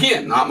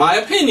 Again, not my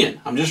opinion.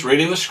 I'm just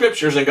reading the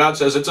scriptures, and God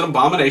says it's an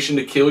abomination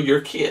to kill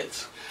your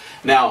kids.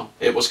 Now,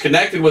 it was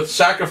connected with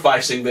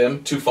sacrificing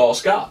them to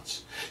false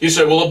gods. You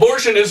say, well,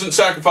 abortion isn't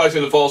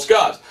sacrificing the false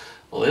gods.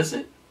 Well, is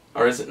it?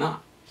 Or is it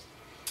not?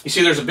 You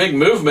see, there's a big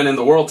movement in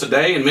the world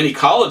today in many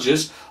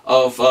colleges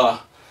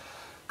of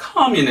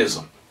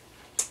communism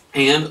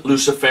and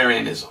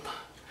Luciferianism.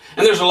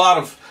 And there's a lot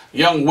of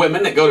young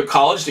women that go to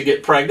college to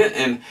get pregnant,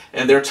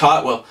 and they're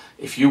taught, well,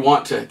 if you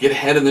want to get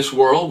ahead in this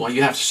world, well,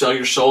 you have to sell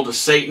your soul to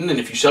Satan. And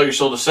if you sell your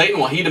soul to Satan,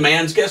 well, he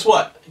demands, guess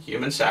what?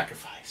 Human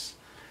sacrifice.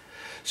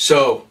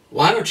 So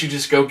why don't you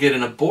just go get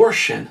an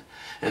abortion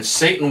And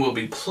Satan will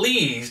be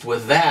pleased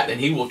with that,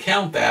 and he will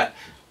count that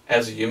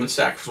as a human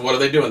sacrifice. What are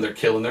they doing? They're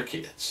killing their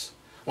kids.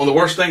 One of the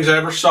worst things I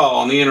ever saw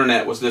on the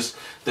internet was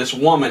this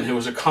woman who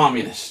was a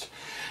communist.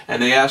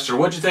 And they asked her,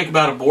 what'd you think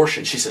about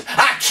abortion? She said,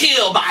 I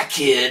kill my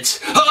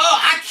kids. Oh,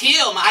 I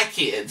kill my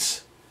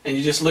kids. And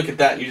you just look at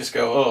that and you just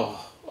go,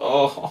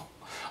 oh,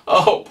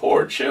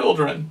 poor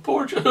children.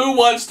 Who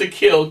wants to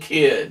kill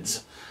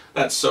kids?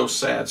 That's so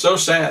sad. So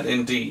sad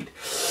indeed.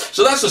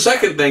 So that's the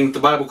second thing that the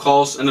Bible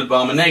calls an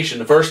abomination.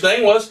 The first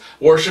thing was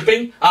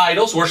worshiping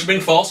idols,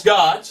 worshiping false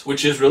gods,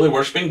 which is really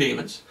worshiping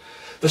demons.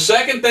 The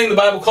second thing the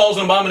Bible calls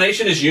an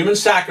abomination is human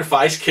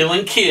sacrifice,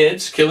 killing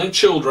kids, killing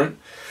children.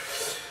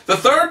 The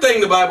third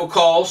thing the Bible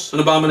calls an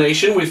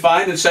abomination we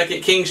find in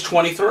 2 Kings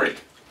 23.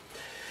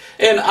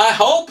 And I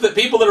hope that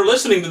people that are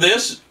listening to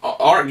this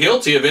aren't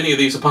guilty of any of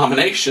these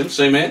abominations.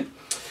 Amen.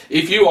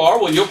 If you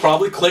are, well, you'll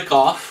probably click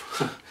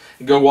off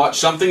and go watch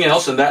something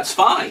else, and that's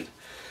fine.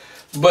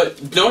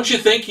 But don't you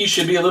think you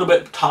should be a little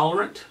bit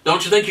tolerant?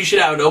 Don't you think you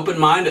should have an open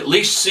mind, at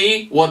least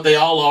see what they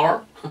all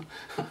are?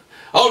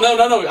 Oh,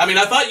 no. I mean,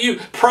 I thought you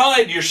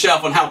pride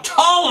yourself on how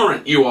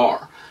tolerant you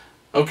are.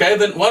 Okay,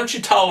 then why don't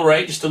you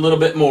tolerate just a little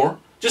bit more,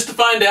 just to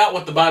find out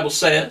what the Bible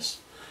says?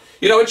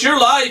 You know, it's your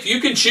life.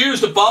 You can choose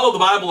to follow the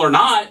Bible or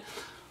not.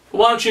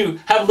 Why don't you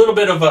have a little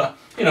bit of a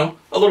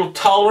little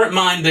tolerant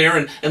mind there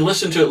and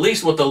listen to at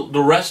least what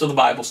the rest of the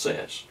Bible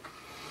says.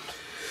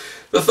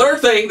 The third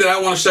thing that I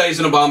want to say is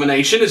an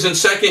abomination is in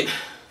 2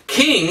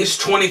 Kings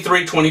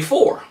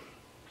 23:24.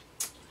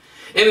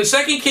 And in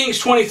 2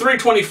 Kings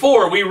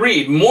 23:24 we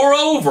read,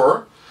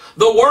 moreover,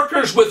 the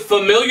workers with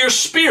familiar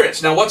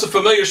spirits. Now what's a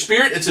familiar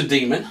spirit? It's a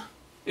demon.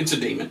 It's a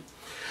demon.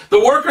 The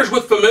workers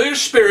with familiar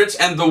spirits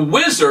and the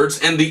wizards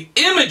and the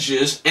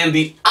images and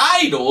the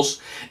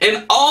idols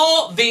and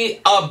all the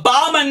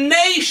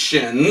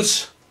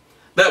abominations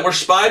that were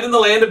spied in the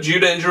land of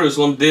Judah and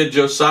Jerusalem did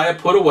Josiah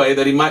put away,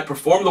 that he might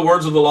perform the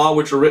words of the law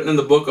which are written in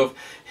the book of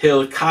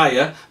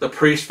Hilkiah, the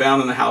priest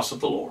found in the house of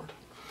the Lord.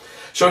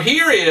 So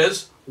here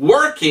is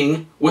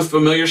working with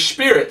familiar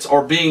spirits,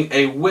 or being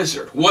a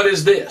wizard. What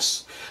is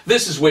this?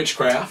 This is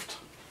witchcraft.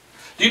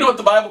 Do you know what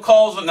the Bible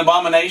calls an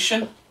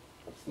abomination?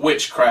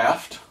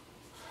 Witchcraft.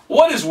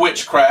 What is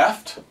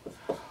witchcraft?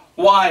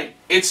 Why,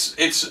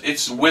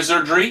 it's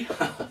wizardry.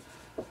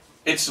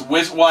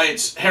 Why,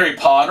 it's Harry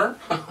Potter.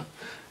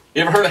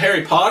 You ever heard of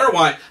Harry Potter?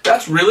 Why,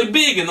 that's really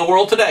big in the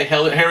world today,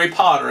 Harry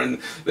Potter. And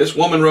this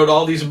woman wrote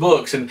all these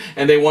books, and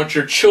they want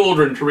your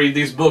children to read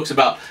these books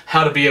about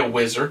how to be a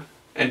wizard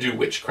and do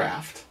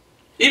witchcraft.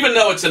 Even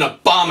though it's an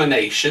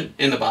abomination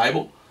in the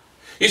Bible.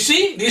 You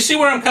see? Do you see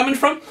where I'm coming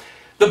from?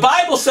 The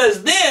Bible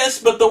says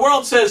this, but the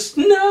world says,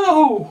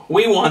 no,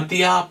 we want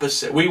the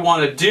opposite. We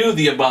want to do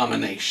the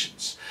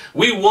abominations.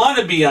 We want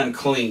to be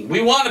unclean.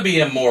 We want to be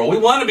immoral. We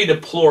want to be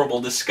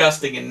deplorable,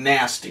 disgusting, and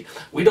nasty.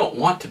 We don't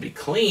want to be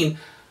clean,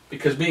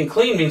 because being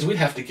clean means we'd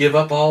have to give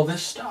up all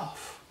this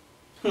stuff.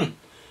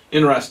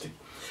 Interesting.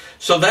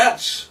 So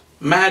that's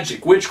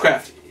magic,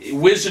 witchcraft,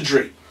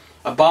 wizardry.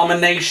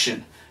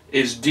 Abomination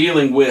is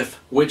dealing with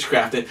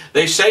witchcraft.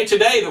 They say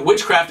today that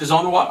witchcraft is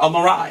on the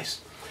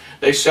rise.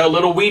 They sell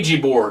little Ouija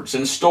boards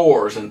in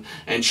stores,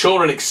 and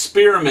children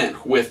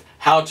experiment with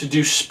how to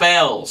do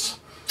spells.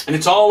 And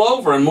it's all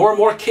over, and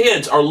more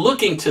kids are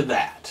looking to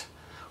that.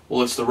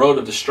 Well, it's the road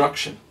of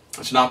destruction.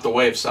 It's not the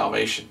way of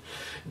salvation.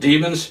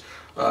 Demons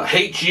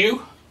hate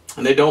you,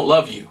 and they don't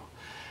love you.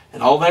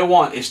 And all they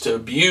want is to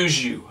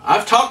abuse you.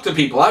 I've talked to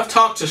people. I've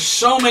talked to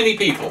so many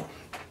people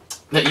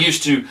that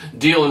used to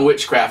deal in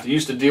witchcraft,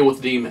 used to deal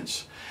with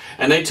demons.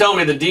 And they tell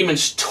me the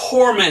demons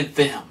torment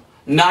them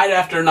night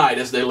after night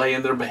as they lay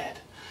in their bed,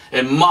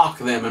 and mock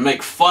them and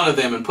make fun of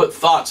them and put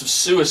thoughts of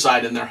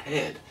suicide in their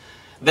head.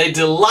 They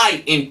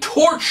delight in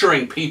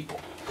torturing people.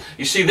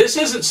 You see, this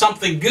isn't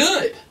something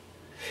good.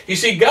 You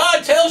see,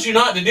 God tells you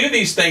not to do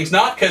these things,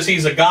 not because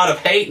He's a God of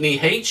hate and He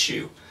hates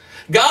you.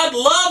 God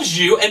loves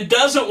you and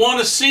doesn't want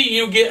to see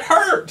you get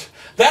hurt.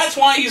 That's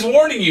why He's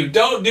warning you,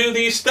 don't do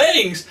these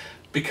things,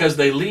 because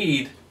they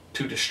lead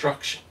to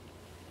destruction.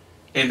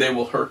 And they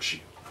will hurt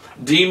you.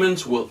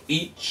 Demons will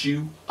eat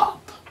you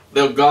up.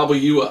 They'll gobble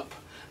you up.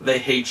 They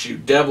hate you.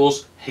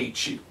 Devils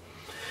hate you.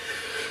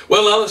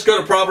 Well, now let's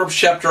go to Proverbs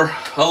chapter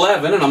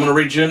 11, and I'm going to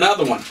read you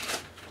another one.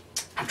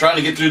 I'm trying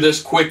to get through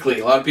this quickly.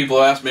 A lot of people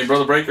have asked me,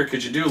 Brother Breaker,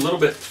 could you do a little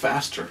bit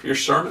faster, your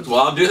sermons? Well,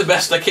 I'll do the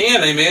best I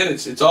can, amen.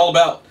 It's all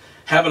about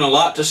having a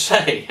lot to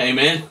say,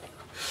 amen.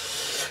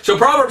 So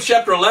Proverbs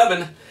chapter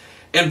 11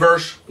 and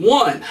verse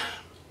 1.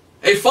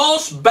 A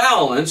false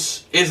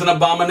balance is an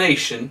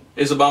abomination,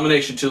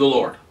 to the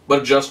Lord,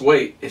 but a just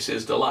weight is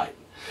His delight.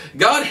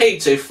 God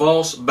hates a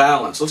false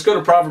balance. Let's go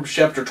to Proverbs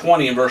chapter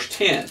 20 and verse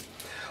 10.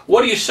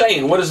 What are you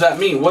saying? What does that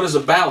mean? What is a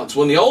balance?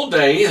 Well, in the old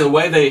day, the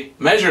way they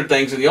measured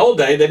things in the old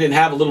day, they didn't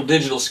have a little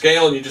digital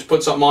scale and you just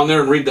put something on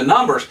there and read the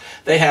numbers.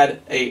 They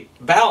had a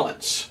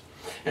balance.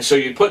 And so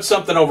you'd put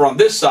something over on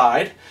this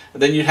side,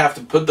 and then you'd have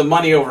to put the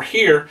money over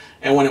here,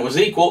 and when it was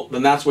equal,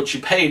 then that's what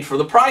you paid for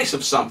the price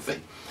of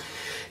something.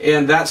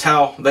 And that's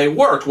how they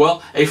worked.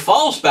 Well, a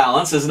false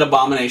balance is an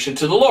abomination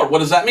to the Lord. What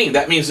does that mean?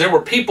 That means there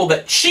were people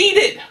that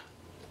cheated.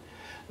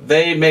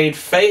 they made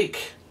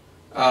fake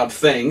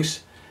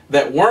things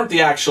that weren't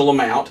the actual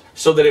amount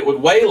so that it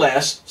would weigh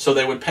less, so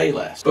they would pay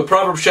less. But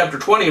Proverbs chapter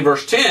 20 and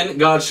verse 10,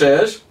 God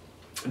says,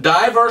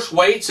 diverse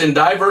weights and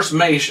diverse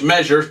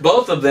measures,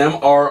 both of them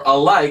are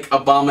alike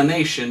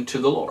abomination to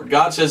the Lord.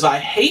 God says, I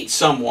hate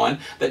someone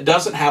that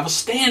doesn't have a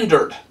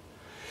standard.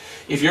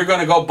 If you're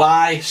going to go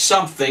buy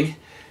something,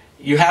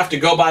 you have to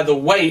go by the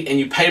weight and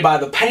you pay by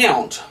the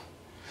pound.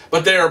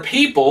 But there are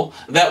people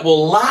that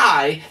will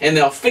lie and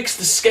they'll fix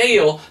the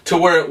scale to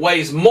where it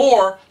weighs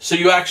more, so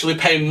you actually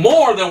pay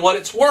more than what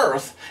it's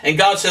worth. And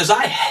God says,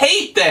 I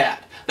hate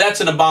that. That's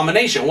an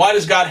abomination. Why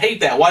does God hate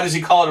that? Why does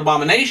He call it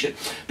abomination?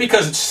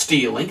 Because it's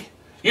stealing.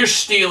 You're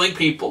stealing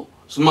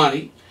people's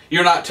money.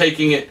 You're not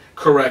taking it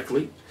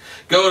correctly.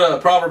 Go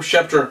to Proverbs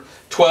chapter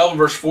 12,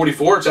 verse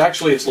 44.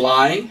 It's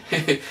lying.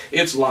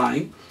 It's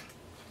lying.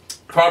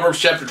 Proverbs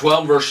chapter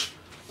 12, verse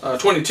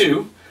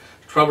 22.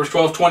 Proverbs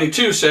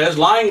 12:22 says,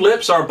 lying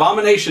lips are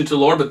abomination to the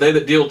Lord, but they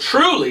that deal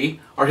truly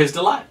are His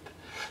delight.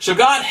 So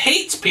God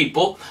hates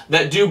people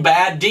that do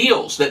bad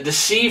deals, that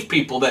deceive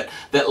people, that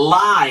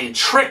lie and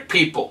trick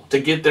people to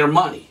get their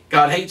money.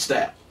 God hates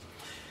that.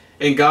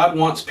 And God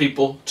wants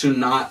people to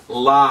not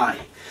lie.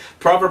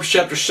 Proverbs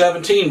chapter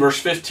 17, verse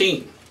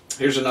 15.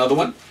 Here's another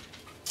one.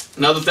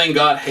 Another thing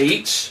God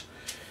hates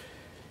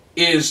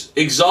is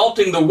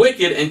exalting the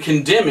wicked and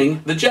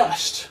condemning the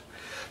just.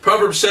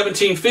 Proverbs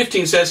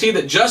 17:15 says, he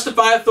that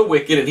justifieth the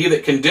wicked and he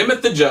that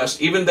condemneth the just,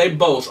 even they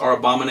both are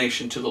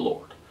abomination to the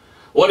Lord.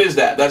 What is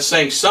that? That's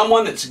saying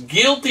someone that's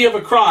guilty of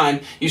a crime,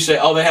 you say,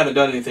 oh, they haven't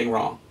done anything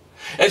wrong.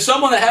 And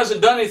someone that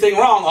hasn't done anything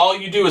wrong, all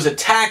you do is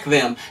attack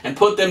them and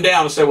put them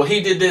down and say, well, he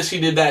did this,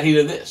 he did that, he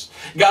did this.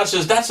 God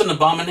says, that's an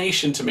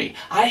abomination to me.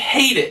 I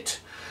hate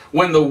it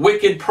when the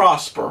wicked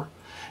prosper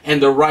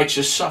and the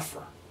righteous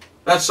suffer.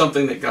 That's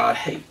something that God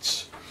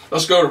hates.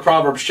 Let's go to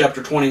Proverbs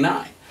chapter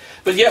 29.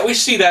 But yet we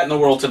see that in the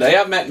world today.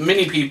 I've met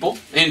many people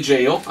in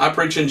jail. I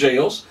preach in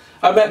jails.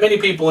 I've met many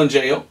people in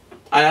jail.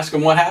 I ask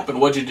them, what happened?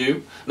 What'd you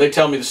do? They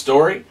tell me the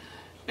story,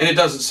 and it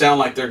doesn't sound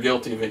like they're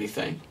guilty of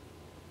anything.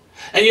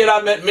 And yet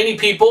I've met many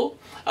people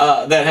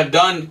that have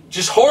done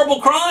just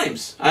horrible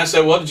crimes. I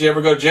say, well, did you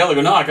ever go to jail? They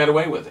go, no, I got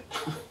away with it.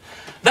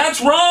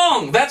 That's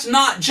wrong. That's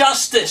not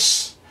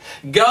justice.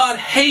 God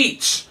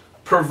hates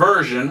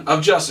perversion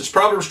of justice.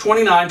 Proverbs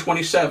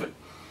 29:27.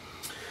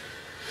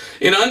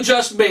 An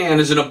unjust man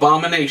is an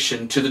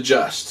abomination to the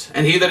just,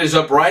 and he that is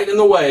upright in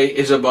the way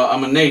is an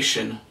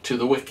abomination to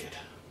the wicked.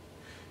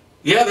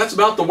 Yeah, that's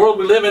about the world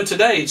we live in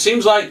today. It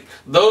seems like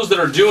those that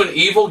are doing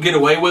evil get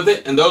away with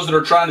it, and those that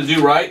are trying to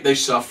do right, they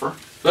suffer.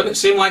 Doesn't it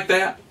seem like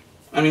that?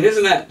 I mean,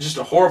 isn't that just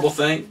a horrible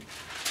thing?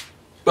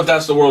 But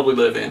that's the world we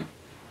live in.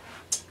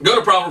 Go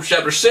to Proverbs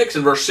chapter 6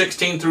 and verse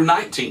 16 through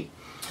 19.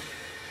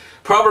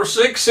 Proverbs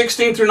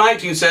 6:16 through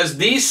 19 says,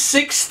 these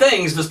 6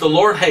 things does the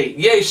Lord hate,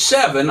 yea,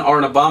 7 are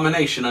an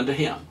abomination unto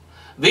Him.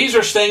 These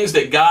are things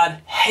that God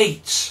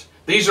hates.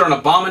 These are an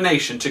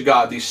abomination to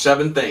God, these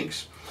 7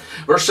 things.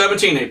 Verse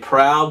 17, a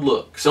proud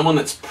look. Someone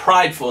that's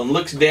prideful and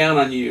looks down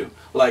on you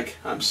like,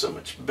 I'm so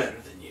much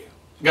better than you.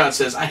 God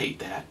says, I hate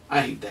that.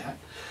 I hate that.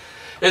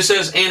 It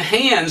says, and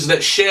hands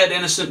that shed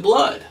innocent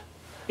blood.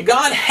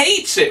 God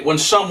hates it when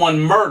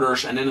someone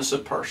murders an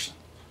innocent person.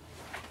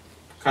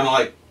 Kind of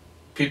like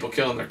people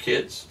killing their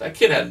kids. That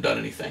kid hadn't done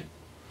anything.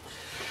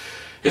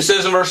 It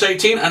says in verse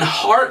 18, an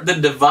heart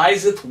that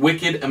deviseth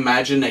wicked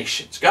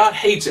imaginations. God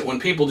hates it when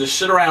people just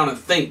sit around and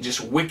think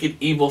just wicked,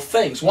 evil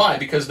things. Why?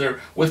 Because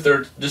they're with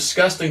their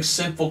disgusting,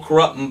 sinful,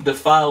 corrupt,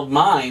 defiled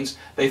minds,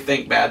 they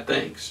think bad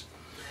things.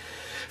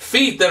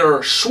 Feet that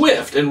are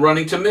swift and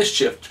running to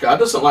mischief. God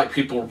doesn't like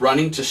people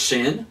running to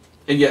sin,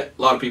 and yet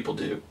a lot of people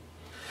do.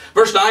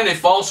 Verse 9, a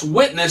false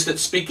witness that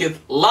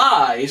speaketh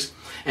lies,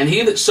 and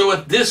he that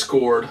soweth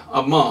discord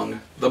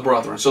among the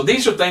brethren. So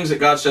these are things that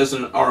God says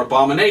are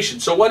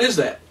abominations. So what is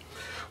that?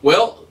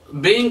 Well,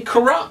 being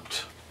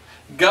corrupt.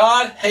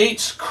 God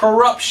hates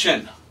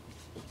corruption.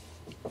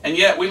 And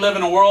yet we live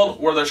in a world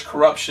where there's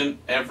corruption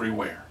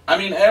everywhere. I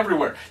mean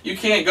everywhere. You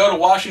can't go to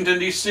Washington,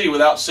 D.C.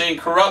 without seeing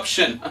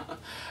corruption.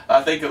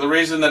 I think the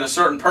reason that a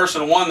certain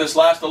person won this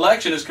last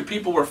election is because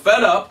people were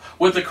fed up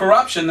with the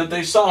corruption that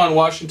they saw in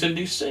Washington,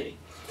 D.C.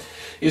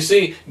 You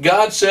see,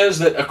 God says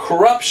that a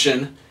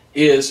corruption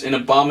is an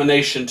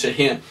abomination to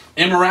Him.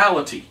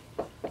 Immorality,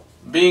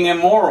 being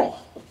immoral.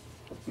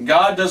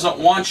 God doesn't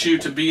want you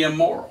to be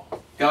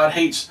immoral. God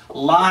hates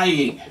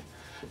lying.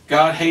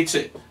 God hates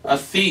it. A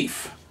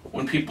thief,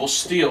 when people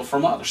steal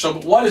from others. So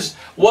what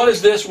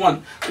is this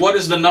one? What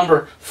is the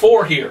number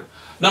 4 here?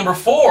 Number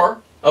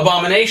 4,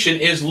 abomination,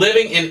 is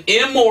living an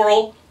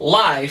immoral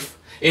life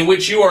in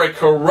which you are a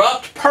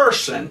corrupt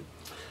person,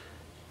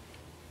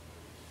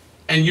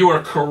 and you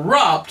are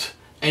corrupt,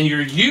 and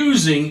you're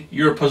using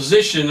your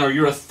position or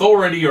your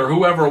authority or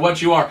whoever or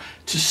what you are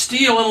to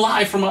steal and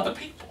lie from other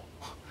people.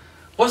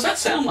 What does that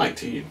sound like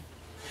to you?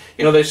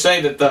 You know, they say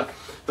that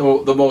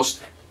the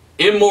most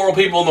immoral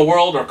people in the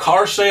world are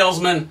car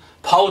salesmen,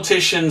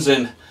 politicians,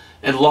 and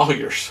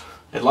lawyers.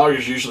 And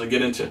lawyers usually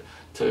get into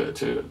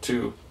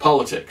to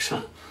politics.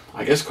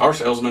 I guess car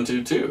salesmen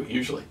do too,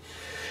 usually.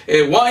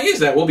 And why is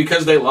that? Well,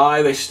 because they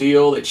lie, they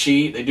steal, they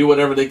cheat, they do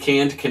whatever they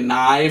can to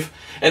connive.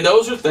 And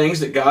those are things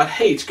that God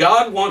hates.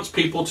 God wants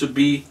people to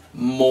be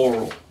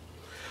moral.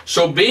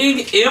 So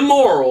being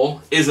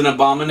immoral is an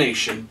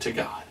abomination to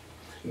God.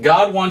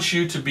 God wants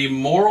you to be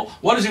moral.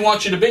 What does He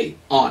want you to be?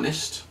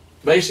 Honest.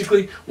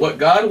 Basically, what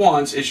God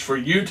wants is for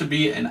you to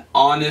be an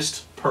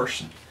honest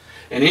person.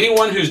 And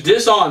anyone who's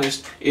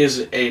dishonest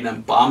is an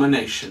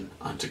abomination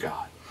unto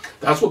God.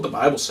 That's what the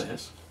Bible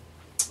says.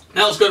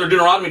 Now let's go to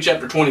Deuteronomy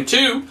chapter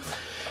 22.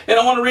 And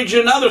I want to read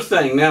you another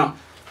thing. Now,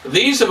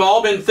 these have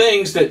all been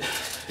things that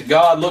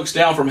God looks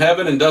down from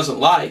heaven and doesn't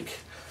like.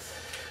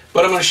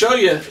 But I'm going to show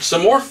you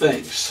some more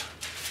things.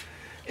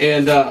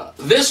 And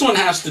this one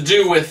has to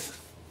do with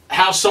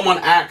how someone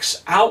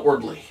acts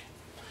outwardly.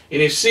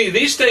 And you see,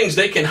 these things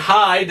they can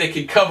hide, they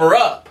can cover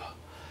up.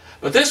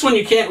 But this one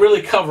you can't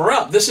really cover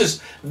up. This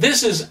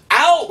is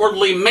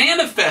outwardly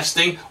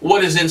manifesting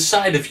what is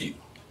inside of you.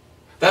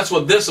 That's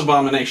what this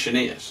abomination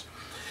is.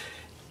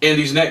 And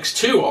these next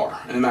two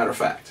are, as a matter of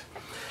fact.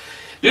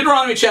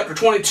 Deuteronomy chapter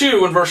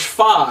 22 and verse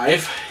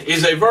 5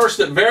 is a verse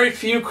that very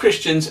few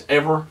Christians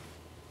ever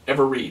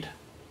read.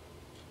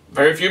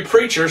 Very few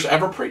preachers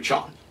ever preach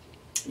on.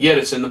 Yet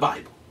it's in the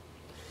Bible.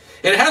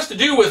 And it has to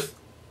do with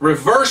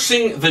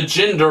reversing the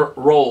gender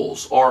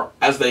roles, or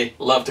as they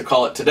love to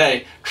call it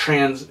today,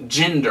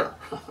 transgender.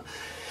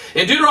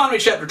 In Deuteronomy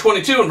chapter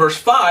 22 and verse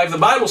 5, the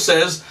Bible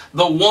says,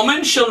 "The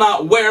woman shall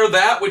not wear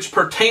that which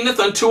pertaineth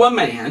unto a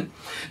man,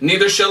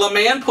 neither shall a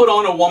man put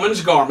on a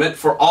woman's garment,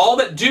 for all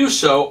that do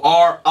so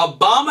are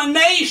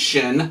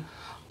abomination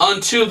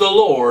unto the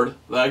Lord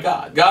thy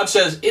God." God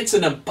says it's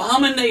an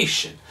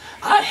abomination.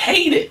 I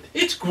hate it.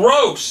 It's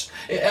gross.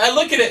 I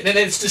look at it and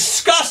it's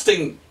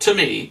disgusting to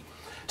me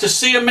to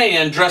see a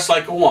man dressed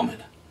like a woman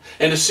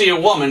and to see a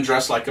woman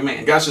dressed like a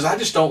man. God says, I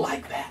just don't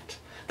like that.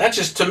 That's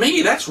just, to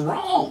me, that's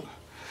wrong.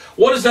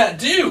 What does that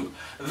do?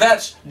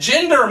 That's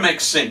gender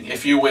mixing,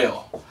 if you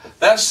will.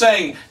 That's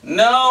saying,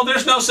 no,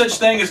 there's no such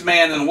thing as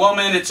man and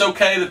woman. It's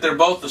okay that they're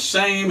both the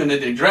same and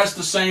that they dress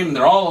the same and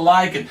they're all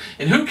alike.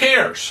 And who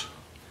cares?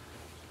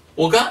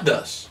 Well, God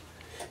does.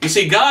 You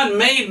see, God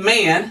made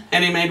man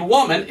and He made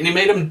woman and He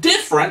made them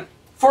different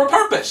for a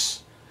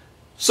purpose.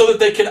 So that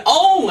they can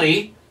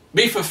only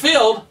be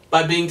fulfilled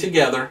by being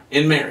together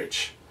in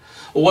marriage.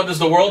 Well, what does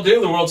the world do?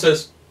 The world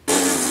says,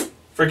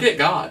 forget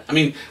God. I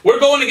mean, we're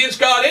going against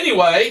God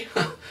anyway.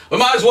 We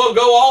might as well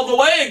go all the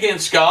way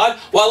against God.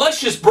 Well,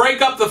 let's just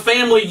break up the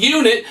family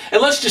unit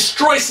and let's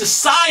destroy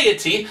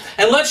society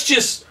and let's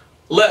just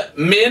let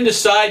men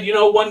decide,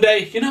 one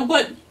day, you know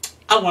what?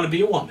 I want to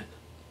be a woman.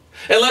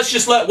 And let's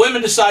just let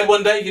women decide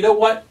one day, you know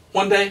what?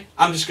 One day,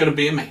 I'm just going to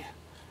be a man.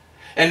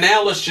 And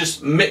now let's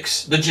just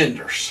mix the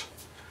genders.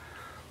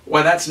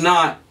 Well, that's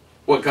not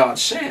what God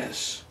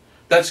says.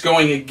 That's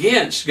going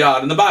against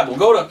God in the Bible.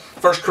 Go to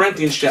 1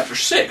 Corinthians chapter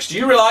 6. Do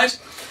you realize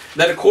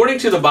that according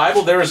to the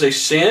Bible, there is a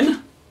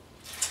sin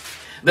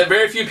that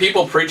very few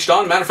people preached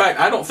on? Matter of fact,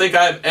 I don't think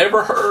I've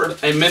ever heard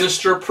a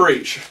minister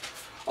preach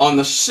on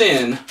the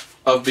sin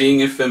of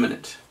being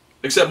effeminate.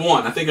 Except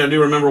one. I think I do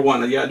remember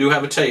one. Yeah, I do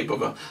have a tape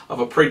of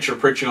a preacher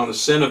preaching on the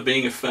sin of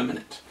being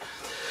effeminate.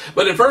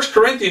 But in 1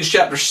 Corinthians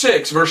chapter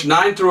 6, verse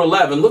 9 through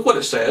 11, look what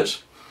it says.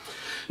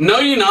 "Know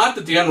ye not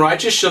that the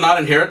unrighteous shall not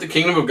inherit the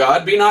kingdom of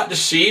God? Be not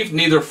deceived,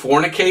 neither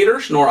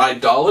fornicators, nor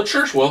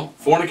idolaters," well,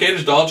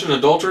 fornicators, idolaters,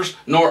 adulterers,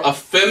 "nor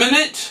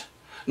effeminate,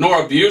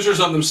 nor abusers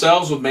of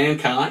themselves with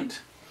mankind."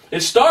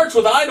 It starts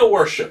with idol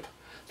worship.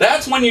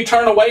 That's when you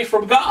turn away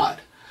from God.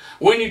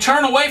 When you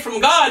turn away from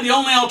God, the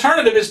only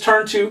alternative is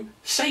turn to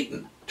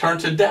Satan, turn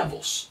to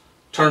devils,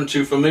 turn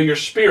to familiar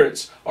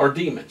spirits or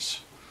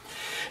demons.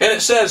 And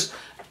it says,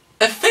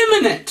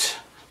 effeminate.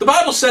 The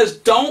Bible says,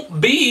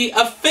 don't be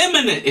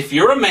effeminate. If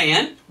you're a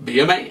man, be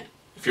a man.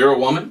 If you're a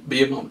woman,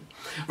 be a woman.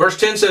 Verse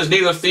 10 says,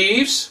 neither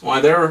thieves, why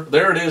there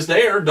it is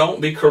there,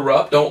 don't be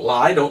corrupt, don't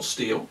lie, don't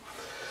steal.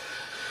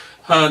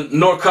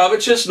 Nor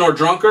covetous, nor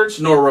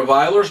drunkards, nor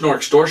revilers, nor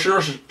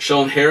extortioners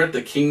shall inherit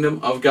the kingdom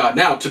of God.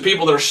 Now, to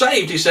people that are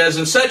saved, he says,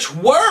 and such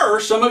were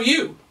some of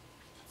you.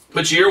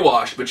 But ye are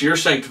washed, but ye are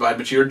sanctified,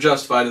 but ye are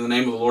justified in the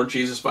name of the Lord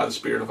Jesus by the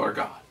Spirit of our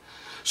God.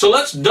 So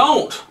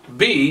don't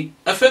be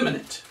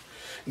effeminate.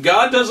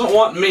 God doesn't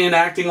want men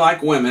acting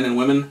like women and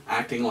women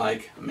acting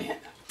like men.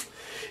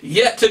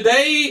 Yet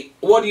today,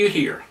 what do you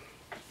hear?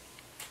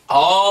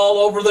 All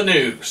over the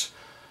news.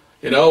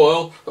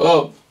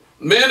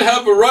 Men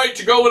have a right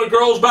to go in a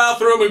girl's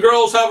bathroom and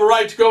girls have a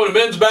right to go in a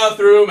men's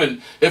bathroom.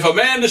 And if a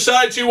man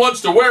decides he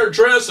wants to wear a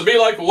dress and be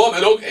like a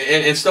woman,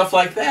 and stuff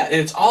like that. And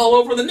it's all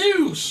over the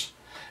news.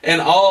 And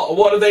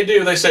what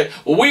do? They say,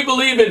 well, we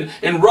believe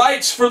in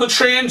rights for the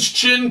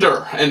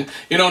transgender. And,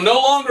 no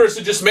longer is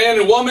it just man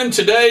and woman.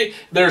 Today,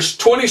 there's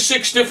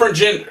 26 different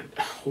genders.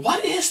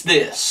 What is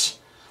this?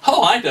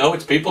 Oh, I know.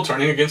 It's people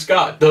turning against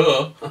God.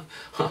 Duh.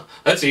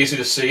 That's easy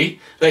to see.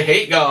 They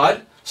hate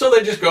God, so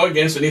they just go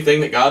against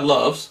anything that God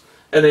loves.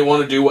 And they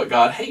want to do what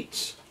God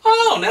hates.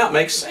 Oh, now it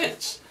makes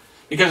sense.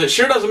 Because it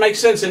sure doesn't make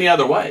sense any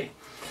other way.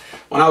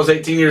 When I was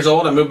 18 years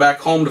old, I moved back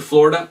home to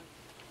Florida.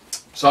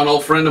 Saw an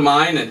old friend of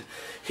mine, and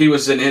he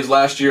was in his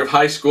last year of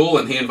high school,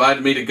 and he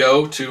invited me to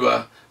go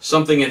to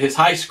something at his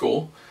high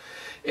school.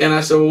 And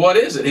I said, well, what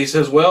is it? He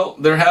says, well,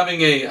 they're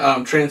having a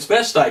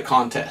transvestite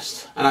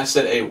contest. And I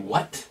said, a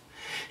what?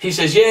 He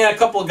says, yeah, a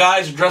couple of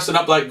guys are dressing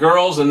up like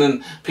girls, and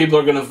then people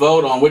are going to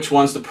vote on which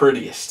one's the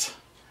prettiest.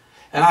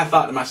 And I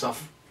thought to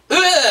myself,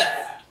 ugh!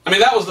 I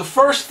mean, that was the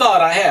first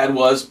thought I had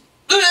was,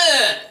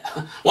 ugh!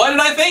 Why did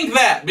I think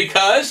that?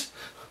 Because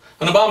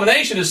an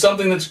abomination is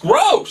something that's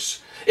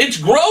gross. It's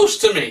gross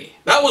to me.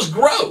 That was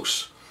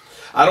gross.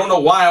 I don't know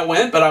why I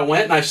went, but I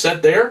went and I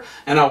sat there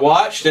and I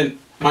watched, and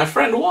my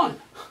friend won.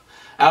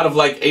 Out of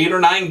like 8 or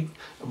 9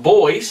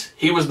 boys,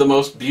 he was the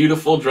most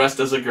beautiful dressed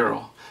as a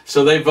girl.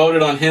 So they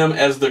voted on him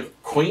as the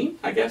queen,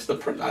 I guess, the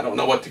prince. I don't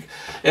know what to...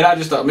 And I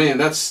just thought, man,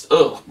 that's,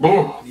 ugh,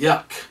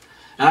 yuck.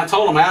 And I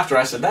told him after,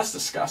 I said, that's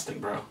disgusting,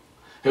 bro.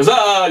 He goes,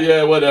 oh,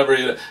 yeah,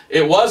 whatever.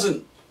 It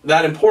wasn't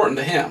that important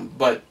to him,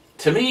 but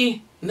to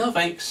me, no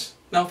thanks.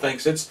 No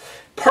thanks. It's,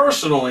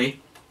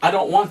 personally, I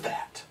don't want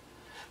that.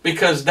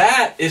 Because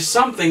that is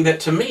something that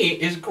to me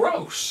is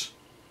gross.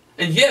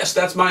 And yes,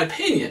 that's my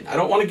opinion. I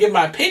don't want to give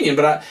my opinion,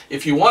 but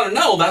if you want to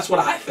know, that's what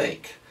I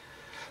think.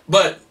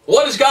 But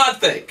what does God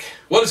think?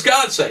 What does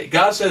God say?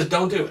 God says,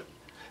 don't do it.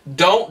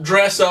 Don't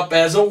dress up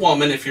as a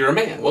woman if you're a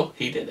man. Well,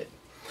 he did it.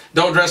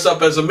 Don't dress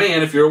up as a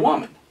man if you're a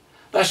woman.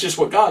 That's just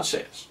what God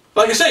says.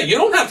 Like I say, you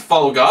don't have to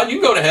follow God. You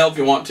can go to hell if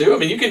you want to. I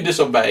mean, you can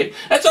disobey.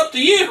 That's up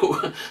to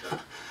you.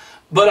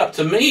 But up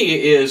to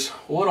me is,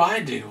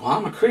 what do? Well,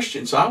 I'm a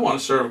Christian, so I want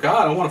to serve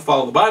God. I want to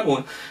follow the Bible.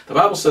 And the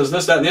Bible says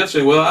this, that, and the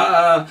other.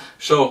 Well,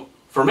 so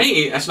for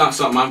me, that's not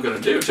something I'm going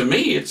to do. To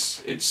me,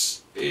 it's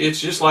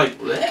just like,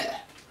 bleh.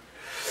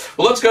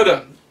 Well, let's go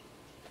to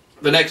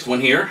the next one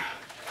here.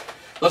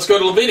 Let's go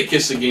to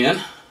Leviticus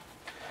again.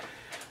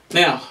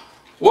 Now,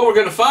 what we're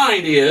going to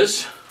find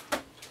is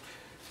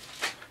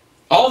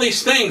all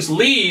these things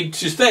lead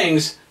to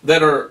things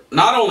that are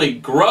not only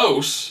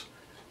gross,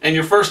 and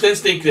your first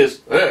instinct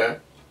is,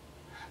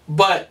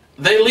 but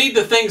they lead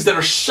to things that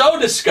are so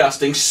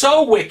disgusting,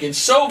 so wicked,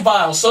 so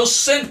vile, so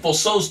sinful,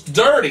 so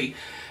dirty,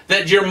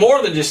 that you're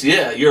more than just,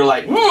 you're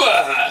like,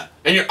 wah!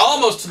 And you're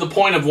almost to the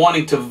point of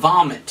wanting to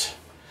vomit.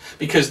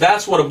 Because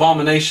that's what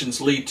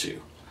abominations lead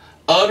to.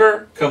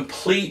 Utter,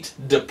 complete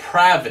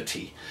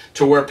depravity.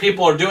 To where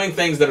people are doing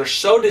things that are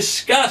so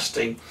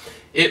disgusting,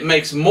 it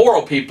makes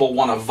moral people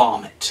want to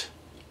vomit.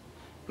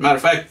 Matter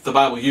of fact, the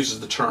Bible uses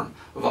the term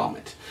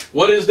vomit.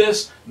 What is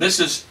this?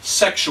 This is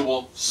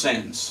sexual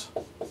sins.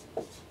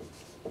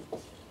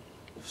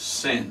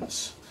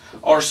 Sins.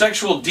 Or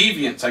sexual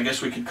deviance, I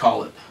guess we could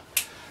call it.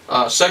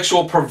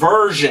 Sexual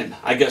perversion,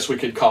 I guess we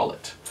could call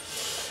it.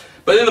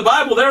 But in the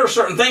Bible, there are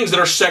certain things that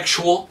are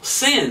sexual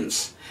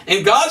sins.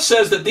 And God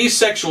says that these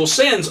sexual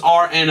sins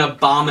are an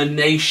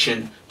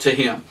abomination to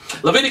Him.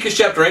 Leviticus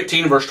chapter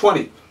 18, verse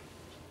 20.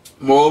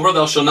 Moreover,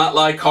 thou shalt not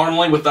lie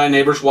carnally with thy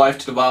neighbor's wife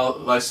to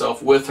defile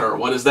thyself with her.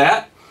 What is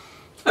that?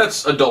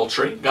 That's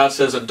adultery. God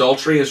says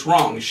adultery is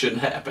wrong. It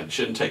shouldn't happen. It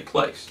shouldn't take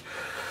place.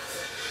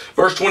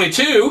 Verse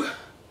 22,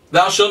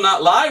 thou shalt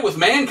not lie with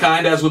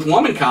mankind as with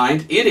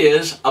womankind. It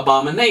is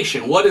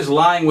abomination. What is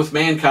lying with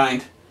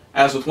mankind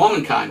as with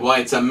womankind? Well,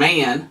 it's a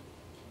man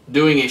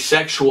doing a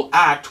sexual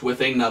act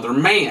with another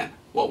man.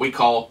 What we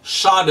call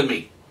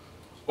sodomy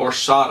or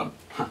Sodom.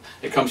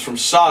 It comes from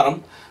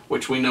Sodom,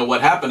 which we know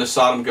what happened to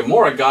Sodom and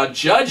Gomorrah. God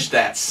judged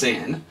that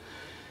sin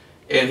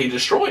and He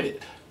destroyed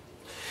it.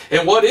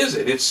 And what is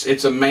it?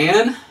 It's a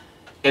man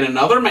and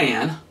another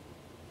man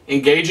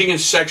engaging in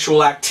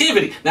sexual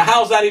activity. Now,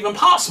 how is that even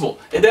possible?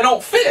 They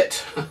don't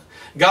fit.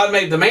 God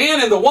made the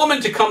man and the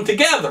woman to come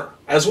together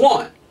as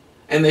one,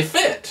 and they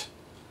fit.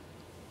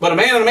 But a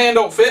man and a man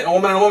don't fit, a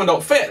woman and a woman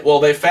don't fit. Well,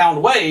 they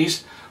found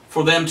ways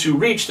for them to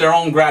reach their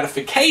own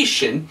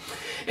gratification.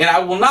 And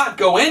I will not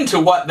go into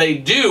what they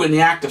do in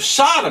the act of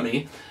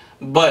sodomy,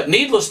 but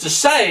needless to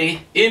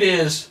say, it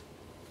is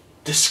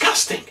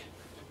disgusting.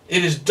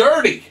 It is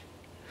dirty.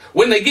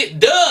 When they get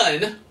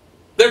done,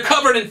 they're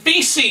covered in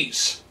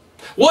feces.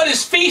 What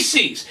is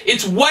feces?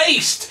 It's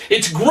waste.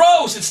 It's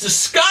gross. It's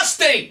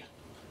disgusting.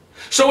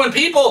 So when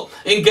people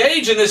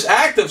engage in this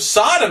act of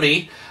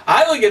sodomy,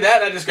 I look at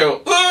that and I just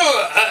go,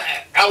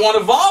 ugh, I want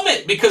to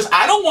vomit because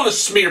I don't want to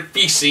smear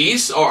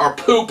feces or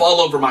poop all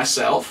over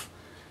myself.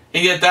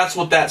 And yet that's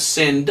what that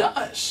sin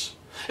does.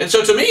 And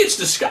so to me it's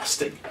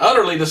disgusting.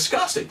 Utterly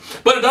disgusting.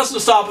 But it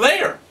doesn't stop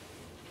there.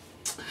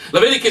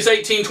 Leviticus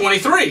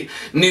 18:23,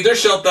 neither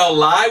shalt thou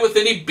lie with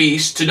any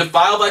beast to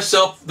defile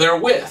thyself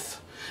therewith.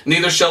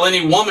 Neither shall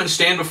any woman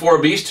stand before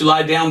a beast to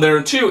lie down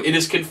thereunto. It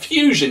is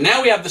confusion.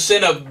 Now we have the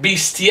sin of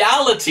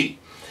bestiality.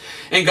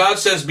 And God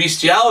says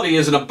bestiality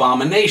is an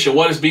abomination.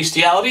 What is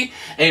bestiality?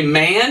 A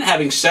man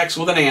having sex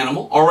with an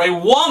animal or a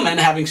woman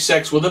having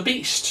sex with a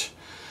beast.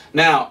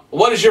 Now,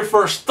 what is your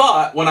first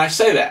thought when I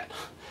say that?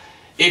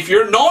 If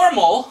you're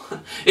normal,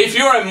 if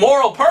you're a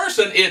moral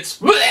person, it's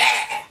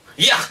bleh,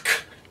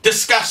 yuck,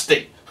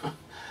 disgusting.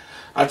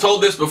 I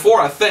told this before,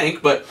 I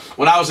think, but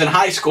when I was in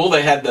high school,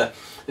 they had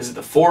is it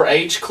the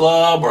 4-H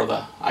club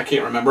or I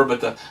can't remember,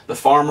 but the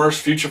Farmers,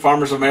 Future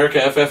Farmers of America,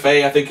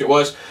 FFA, I think it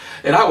was.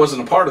 And I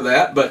wasn't a part of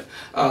that, but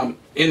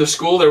in the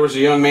school there was a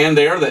young man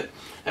there that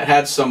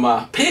had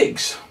some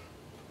pigs.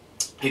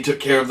 He took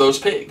care of those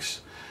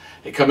pigs.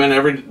 He'd come in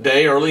every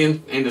day early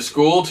into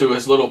school to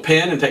his little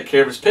pen and take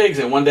care of his pigs.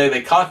 And one day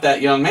they caught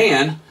that young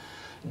man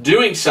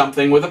doing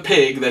something with a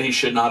pig that he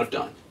should not have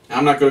done. Now,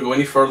 I'm not going to go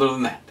any further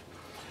than that.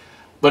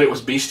 But it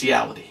was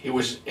bestiality. It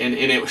was, and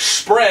it was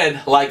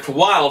spread like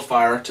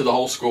wildfire to the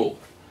whole school.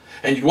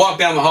 And you'd walk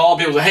down the hall,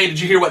 people would say, hey, did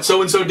you hear what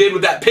so-and-so did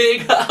with that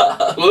pig?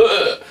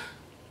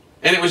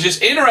 And it was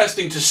just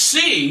interesting to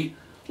see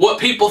what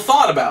people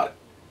thought about it.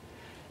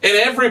 And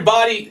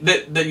everybody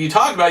that you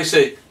talked about, you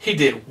say, he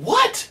did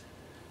what?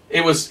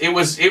 It was,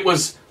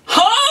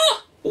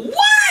 huh?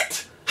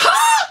 What?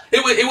 Huh?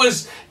 It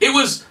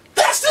was,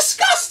 that's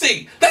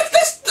disgusting.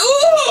 That's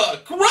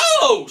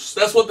gross.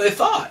 That's what they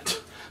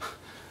thought.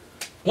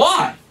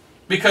 Why?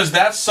 Because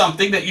that's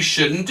something that you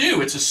shouldn't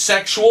do. It's a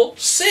sexual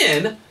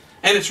sin,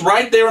 and it's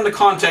right there in the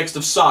context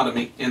of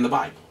sodomy in the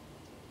Bible.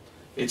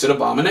 It's an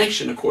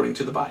abomination according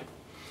to the Bible.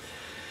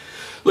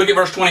 Look at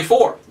verse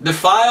 24.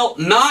 Defile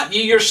not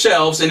ye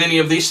yourselves in any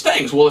of these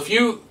things. Well, if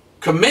you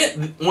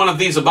commit one of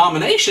these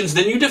abominations,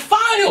 then you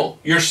defile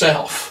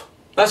yourself.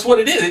 That's what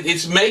it is.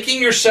 It's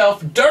making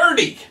yourself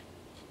dirty,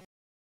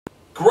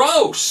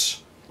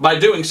 gross, by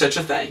doing such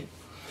a thing.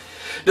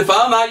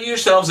 Defile not ye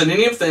yourselves in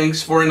any of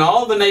things, for in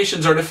all the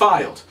nations are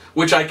defiled,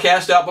 which I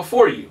cast out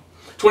before you.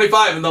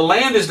 25, and the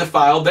land is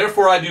defiled,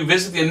 therefore I do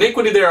visit the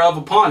iniquity thereof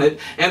upon it,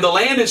 and the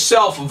land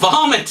itself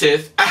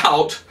vomiteth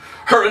out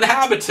her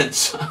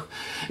inhabitants.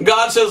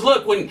 God says,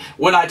 look,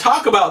 when I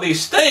talk about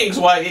these things,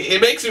 why it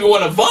makes me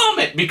want to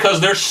vomit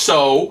because they're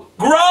so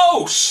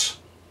gross.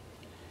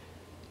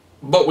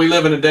 But we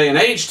live in a day and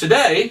age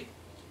today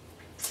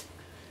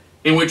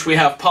in which we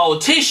have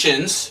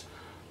politicians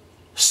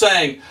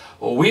saying,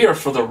 well, we are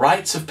for the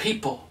rights of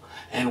people,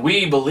 and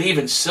we believe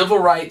in civil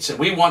rights, and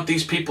we want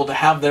these people to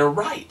have their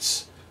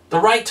rights. The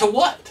right to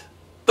what?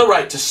 The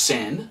right to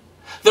sin,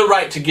 the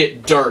right to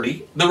get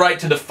dirty, the right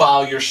to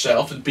defile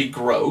yourself and be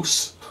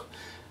gross.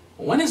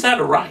 When is that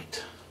a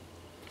right?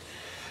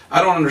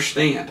 I don't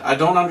understand. I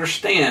don't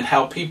understand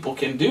how people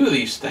can do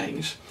these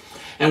things.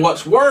 And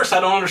what's worse,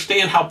 I don't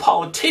understand how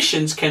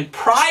politicians can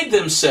pride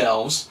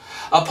themselves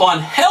upon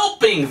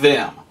helping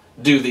them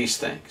do these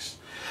things.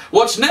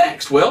 What's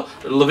next? Well,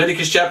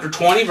 Leviticus chapter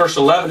 20, verse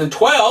 11 and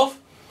 12.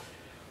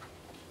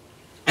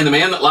 And the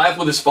man that lieth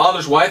with his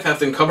father's wife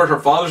hath uncovered her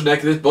father's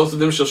nakedness. Both of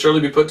them shall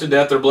surely be put to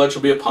death. Their blood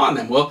shall be upon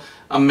them. Well,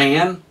 a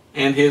man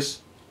and his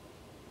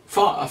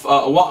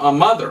a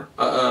mother.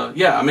 A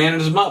man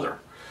and his mother.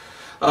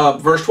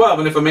 Verse 12,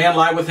 and if a man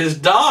lie with his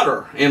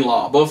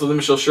daughter-in-law, both of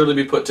them shall surely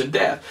be put to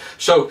death.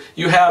 So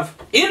you have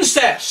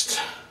incest.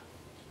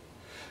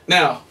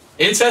 Now,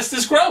 incest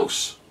is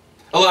gross.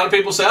 A lot of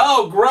people say,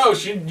 oh,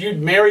 gross,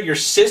 you'd marry your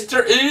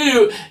sister?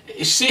 Ew.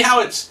 You see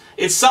how it's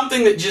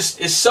something that just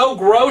is so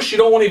gross you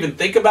don't want to even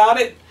think about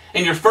it?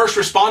 And your first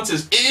response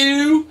is,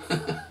 ew.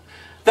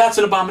 That's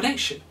an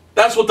abomination.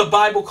 That's what the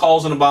Bible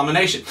calls an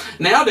abomination.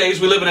 Nowadays,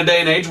 we live in a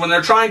day and age when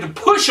they're trying to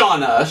push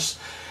on us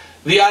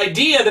the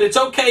idea that it's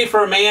okay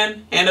for a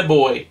man and a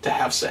boy to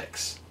have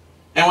sex.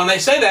 And when they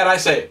say that, I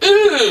say,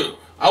 ew,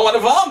 I want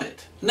to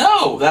vomit.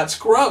 No, that's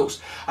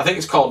gross. I think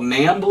it's called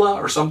NAMBLA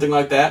or something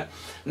like that.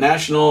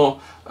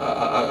 National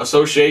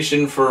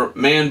Association for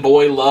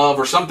Man-Boy Love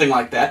or something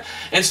like that.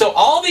 And so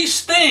all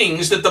these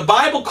things that the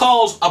Bible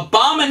calls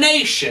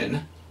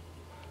abomination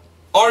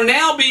are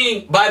now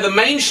being, by the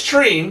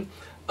mainstream,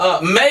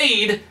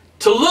 made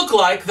to look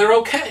like they're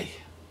okay.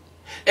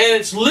 And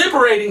it's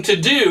liberating to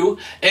do,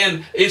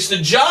 and it's the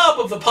job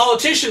of the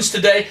politicians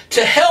today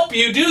to help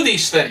you do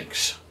these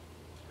things.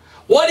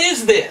 What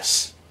is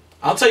this?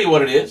 I'll tell you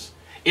what it is.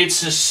 It's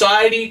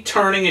society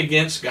turning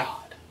against God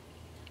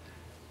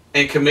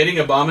and committing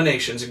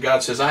abominations, and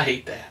God says, I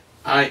hate that.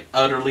 I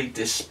utterly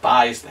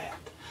despise that.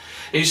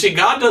 And you see,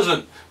 God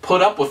doesn't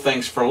put up with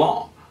things for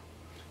long.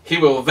 He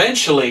will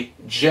eventually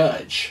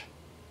judge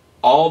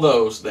all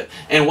those that...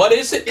 And what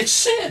is it? It's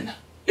sin.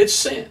 It's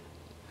sin.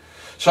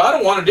 So I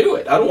don't want to do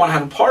it. I don't want to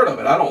have a part of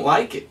it. I don't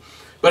like it.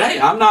 But hey,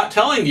 I'm not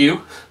telling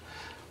you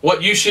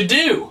what you should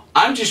do.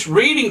 I'm just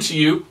reading to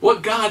you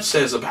what God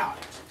says about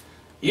it.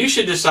 You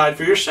should decide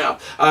for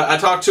yourself. I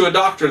talked to a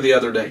doctor the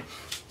other day.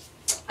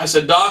 I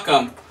said, Doc,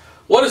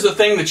 what is the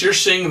thing that you're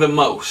seeing the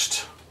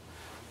most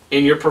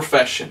in your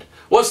profession?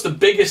 What's the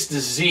biggest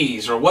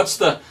disease, or what's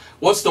the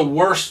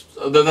worst,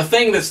 the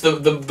thing that's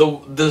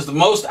the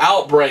most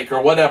outbreak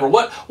or whatever?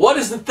 What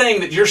is the thing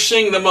that you're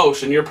seeing the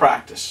most in your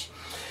practice?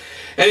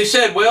 And he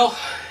said, well,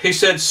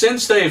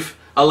 since they've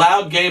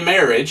allowed gay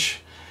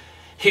marriage,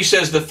 he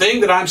says, the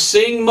thing that I'm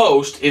seeing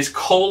most is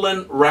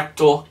colon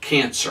rectal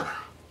cancer.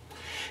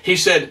 He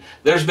said,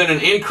 there's been an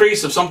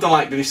increase of something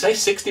like, did he say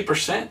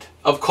 60%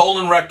 of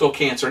colon rectal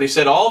cancer? And he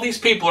said, all these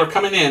people are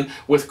coming in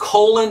with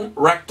colon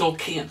rectal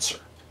cancer.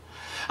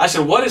 I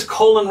said, what is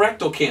colon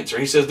rectal cancer?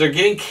 He says, they're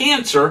getting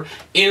cancer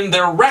in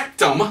their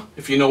rectum,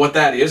 if you know what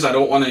that is. I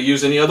don't want to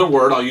use any other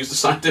word. I'll use the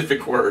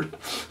scientific word.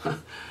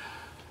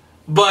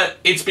 But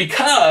it's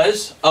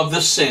because of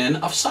the sin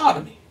of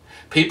sodomy.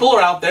 People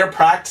are out there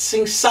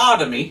practicing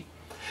sodomy,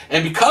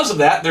 and because of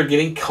that, they're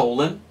getting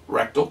colon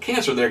rectal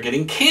cancer. They're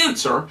getting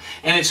cancer,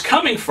 and it's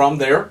coming from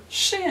their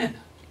sin.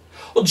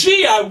 Well,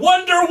 gee, I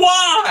wonder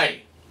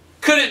why.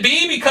 Could it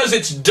be because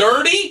it's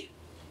dirty,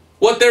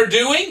 what they're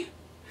doing?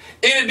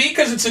 Could it be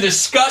because it's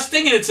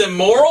disgusting and it's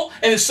immoral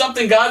and it's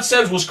something God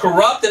says was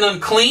corrupt and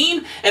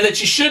unclean and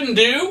that you shouldn't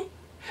do?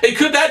 And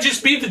could that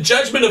just be the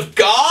judgment of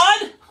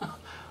God?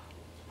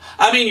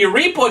 I mean, you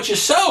reap what you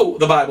sow,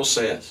 the Bible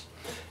says.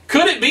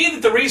 Could it be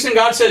that the reason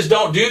God says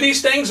don't do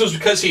these things was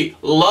because He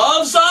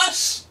loves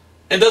us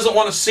and doesn't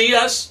want to see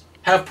us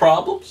have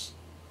problems?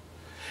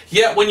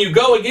 Yet when you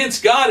go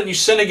against God and you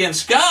sin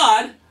against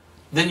God,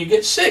 then you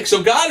get sick.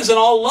 So God is an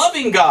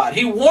all-loving God.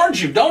 He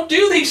warns you, don't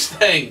do these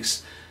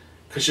things,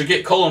 because you'll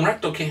get colon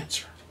rectal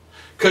cancer,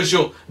 because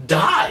you'll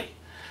die,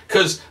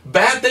 because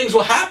bad things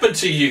will happen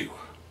to you,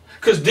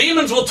 because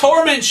demons will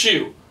torment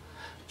you.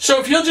 So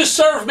if you'll just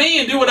serve me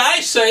and do what I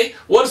say,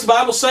 what does the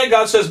Bible say?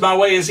 God says, my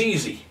way is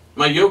easy,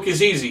 my yoke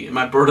is easy, and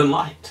my burden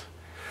light.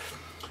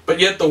 But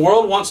yet the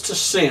world wants to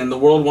sin. The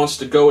world wants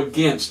to go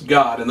against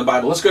God in the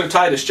Bible. Let's go to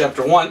Titus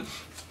chapter 1.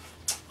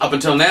 Up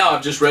until now,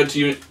 I've just read to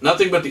you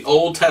nothing but the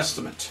Old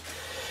Testament.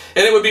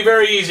 And it would be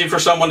very easy for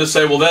someone to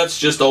say, well, that's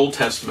just Old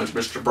Testament,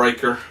 Mr.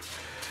 Breaker.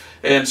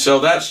 And so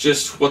that's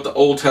just what the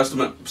Old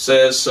Testament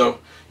says, so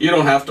you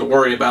don't have to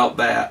worry about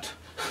that.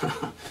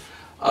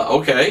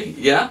 Okay,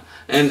 yeah.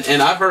 And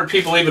I've heard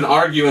people even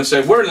argue and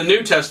say, we're in the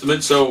New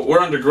Testament, so we're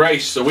under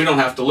grace, so we don't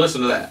have to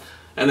listen to that.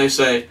 And they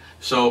say,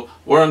 so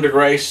we're under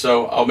grace,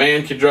 so a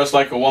man can dress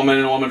like a woman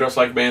and a woman dress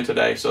like a man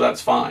today, so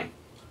that's fine.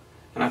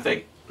 And I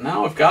think,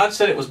 no, if God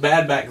said it was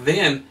bad back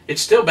then,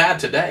 it's still bad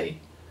today.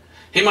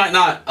 He might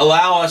not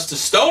allow us to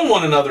stone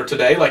one another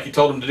today like He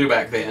told them to do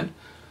back then.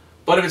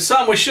 But if it's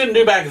something we shouldn't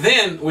do back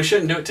then, we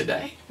shouldn't do it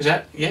today. Is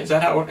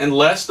that how?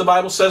 Unless the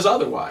Bible says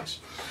otherwise.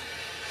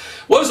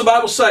 What does the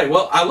Bible say?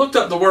 Well, I looked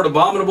up the word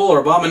abominable or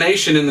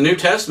abomination in the New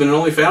Testament and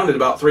only found it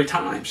about 3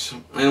 times.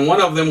 And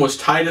one of them was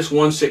Titus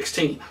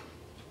 1:16.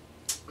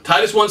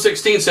 Titus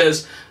 1:16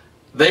 says,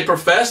 they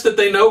profess that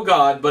they know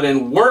God, but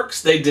in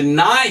works they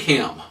deny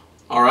Him.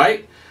 All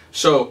right?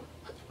 So,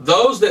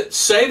 those that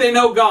say they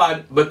know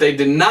God, but they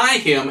deny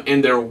Him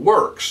in their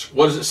works.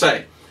 What does it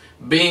say?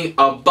 Being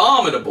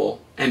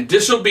abominable and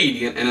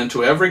disobedient, and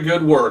unto every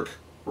good work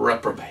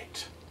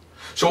reprobate.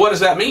 So what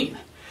does that mean?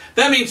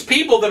 That means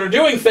people that are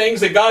doing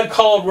things that God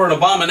called were an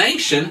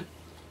abomination,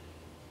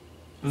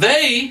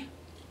 they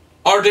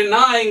are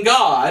denying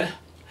God,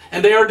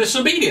 and they are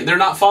disobedient. They're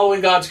not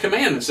following God's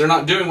commandments. They're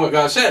not doing what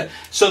God said.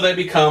 So they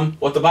become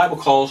what the Bible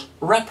calls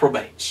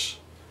reprobates.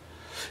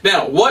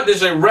 Now, what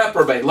is a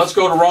reprobate? Let's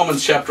go to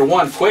Romans chapter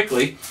 1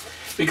 quickly,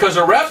 because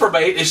a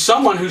reprobate is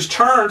someone who's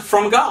turned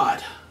from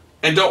God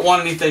and don't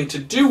want anything to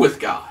do with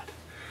God.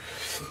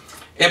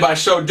 And by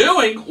so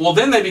doing, well,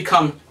 then they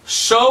become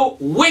so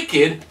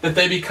wicked that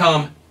they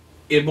become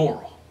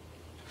immoral.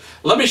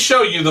 Let me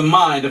show you the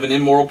mind of an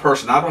immoral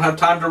person. I don't have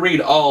time to read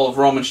all of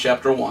Romans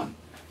chapter 1.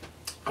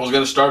 I was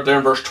going to start there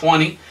in verse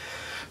 20,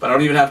 but I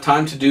don't even have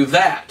time to do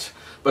that.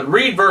 But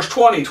read verse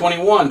 20,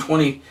 21,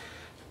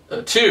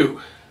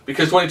 22,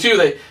 because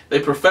 22, they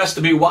profess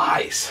to be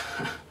wise,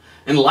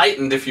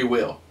 enlightened, if you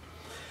will.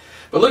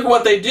 But look at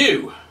what they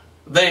do.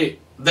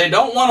 They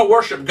don't want to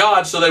worship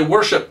God, so they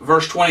worship,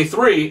 verse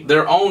 23,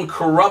 their own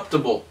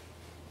corruptible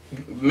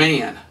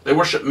man. They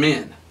worship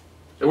men.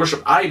 They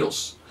worship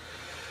idols.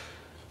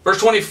 Verse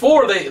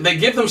 24, they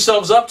give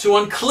themselves up to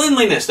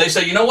uncleanliness. They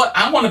say, you know what?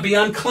 I want to be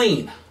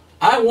unclean.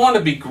 I want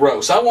to be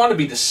gross. I want to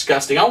be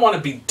disgusting. I want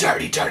to be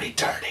dirty, dirty,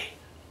 dirty.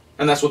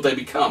 And that's what they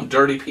become,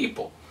 dirty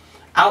people,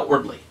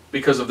 outwardly,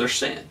 because of their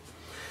sin.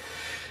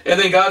 And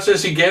then God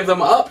says He gave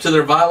them up to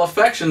their vile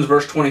affections,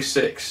 verse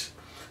 26.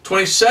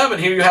 27,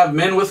 here you have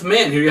men with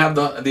men. Here you have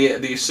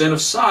the sin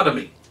of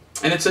sodomy.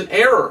 And it's an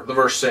error, the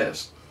verse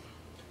says.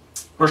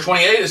 Verse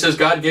 28, it says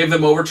God gave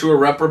them over to a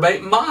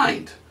reprobate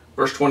mind.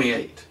 Verse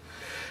 28.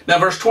 Now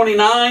verse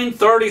 29,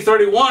 30,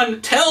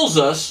 31 tells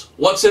us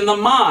what's in the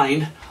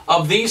mind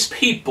of these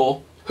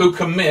people who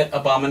commit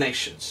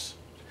abominations.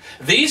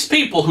 These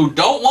people who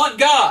don't want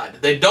God,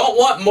 they don't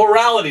want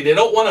morality, they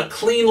don't want a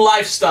clean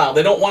lifestyle,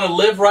 they don't want to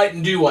live right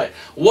and do right.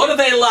 What do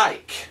they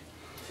like?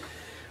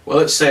 Well,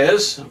 it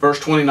says, verse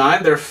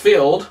 29, they're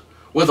filled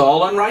with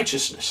all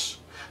unrighteousness,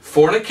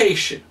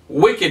 fornication,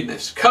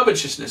 wickedness,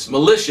 covetousness,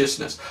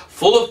 maliciousness,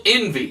 full of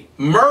envy,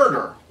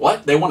 murder.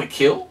 What? They want to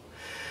kill?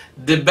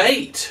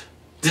 Debate,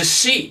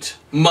 deceit,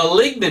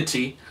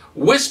 malignity,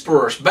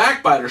 whisperers,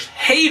 backbiters,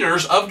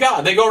 haters of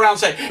God. They go around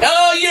saying,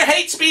 oh, you're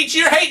hate speech,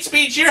 you're hate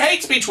speech, you're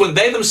hate speech, when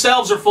they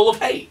themselves are full of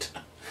hate.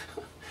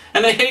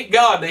 And they hate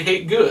God, they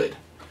hate good.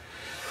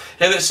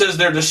 And it says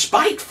they're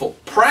despiteful,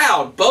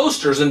 proud,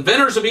 boasters,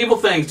 inventors of evil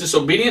things,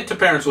 disobedient to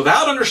parents,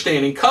 without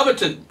understanding,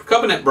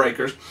 covenant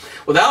breakers,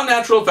 without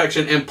natural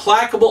affection,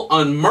 implacable,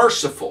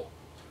 unmerciful.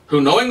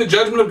 who knowing the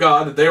judgment of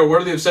God, that they are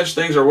worthy of such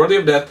things, are worthy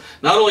of death,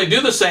 not only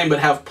do the same, but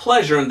have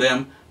pleasure in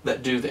them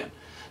that do them.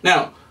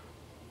 Now,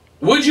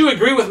 would you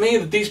agree with me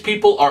that these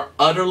people are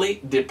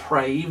utterly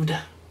depraved?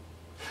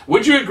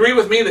 Would you agree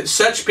with me that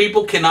such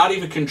people cannot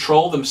even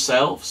control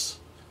themselves?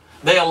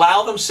 They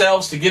allow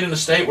themselves to get in a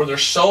state where they're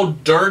so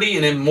dirty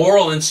and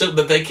immoral and so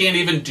that they can't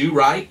even do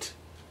right?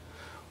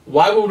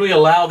 Why would we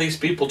allow these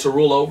people to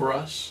rule over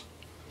us?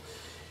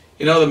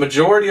 You know, the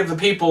majority of the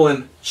people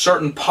in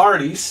certain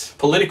parties,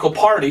 political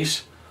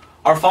parties,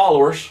 are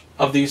followers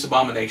of these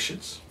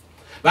abominations.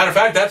 Matter of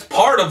fact, that's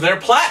part of their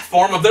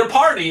platform of their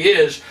party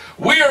is,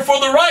 we are for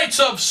the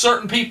rights of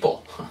certain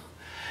people.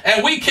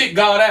 And we kick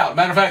God out.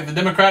 Matter of fact, the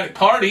Democratic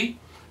Party,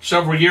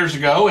 several years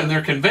ago in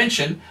their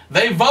convention,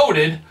 they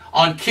voted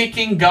on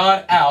kicking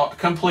God out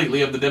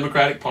completely of the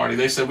Democratic Party.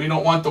 They said, we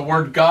don't want the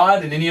word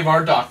God in any of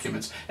our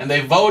documents. And they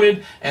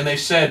voted and they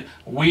said,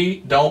 we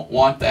don't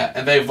want that.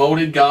 And they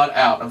voted God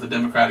out of the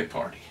Democratic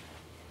Party.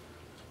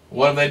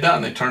 What have they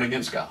done? They turned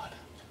against God.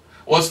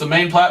 What's the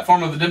main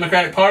platform of the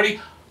Democratic Party?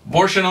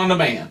 Abortion on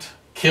demand.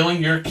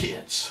 Killing your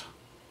kids.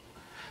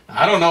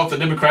 Now, I don't know if the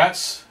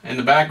Democrats in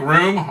the back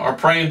room are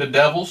praying to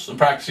devils and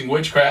practicing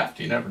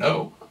witchcraft. You never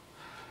know.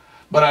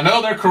 But I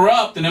know they're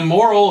corrupt and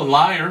immoral and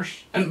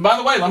liars. And by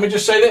the way, let me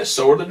just say this,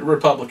 so are the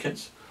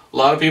Republicans. A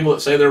lot of people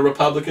that say they're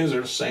Republicans are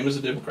the same as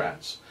the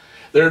Democrats.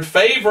 They're in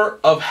favor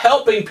of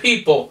helping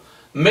people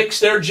mix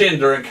their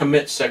gender and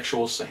commit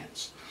sexual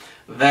sins.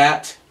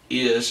 That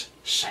is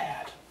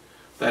sad.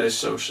 That is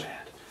so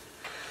sad.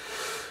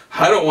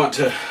 I don't want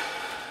to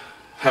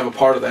have a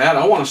part of that.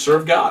 I want to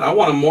serve God. I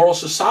want a moral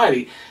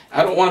society.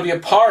 I don't want to be a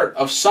part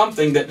of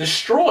something that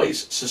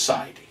destroys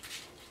society.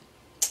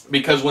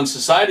 Because when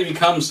society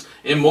becomes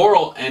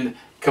immoral and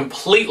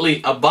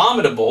completely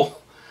abominable,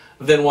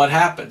 then what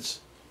happens?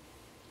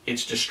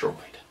 It's destroyed.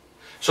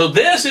 So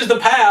this is the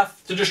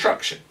path to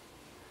destruction.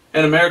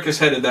 And America's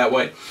headed that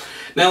way.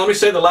 Now let me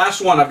say the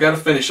last one. I've got to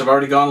finish. I've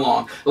already gone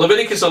long.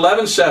 Leviticus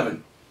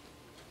 11:7.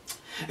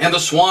 And the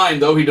swine,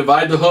 though he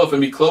divide the hoof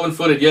and be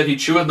cloven-footed, yet he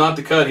cheweth not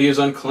the cud, he is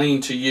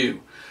unclean to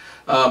you.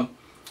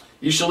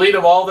 You shall eat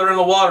of all that are in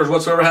the waters,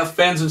 whatsoever hath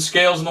fins and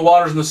scales in the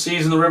waters and the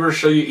seas and the rivers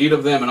shall you eat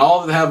of them. And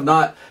all that have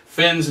not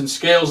fins and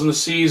scales in the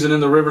seas and in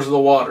the rivers of the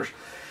waters.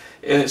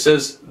 And it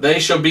says, they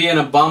shall be an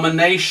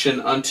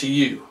abomination unto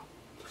you.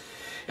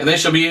 And they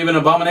shall be even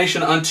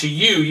abomination unto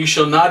you. You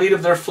shall not eat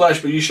of their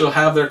flesh, but you shall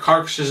have their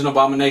carcasses an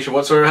abomination.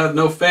 Whatsoever hath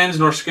no fins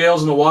nor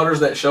scales in the waters,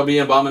 that shall be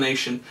an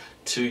abomination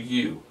to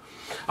you.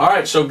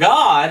 Alright, so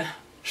God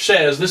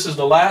says, this is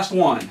the last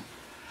one.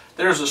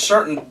 There's a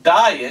certain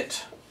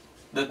diet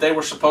that they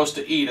were supposed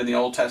to eat in the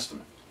Old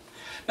Testament.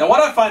 Now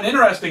what I find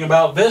interesting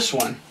about this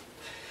one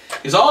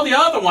is all the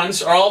other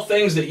ones are all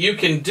things that you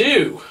can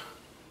do.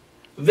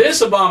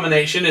 This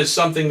abomination is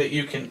something that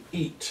you can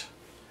eat.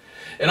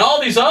 And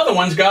all these other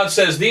ones, God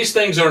says these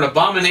things are an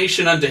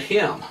abomination unto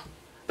Him.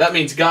 That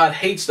means God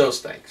hates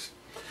those things.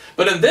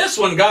 But in this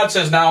one, God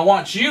says, now I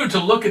want you to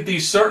look at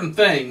these certain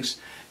things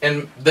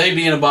and they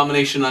be an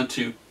abomination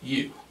unto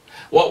you.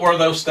 What were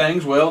those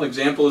things? Well, an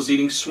example is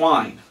eating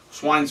swine,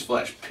 swine's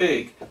flesh,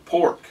 pig,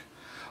 pork,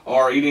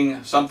 or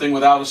eating something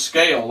without a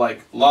scale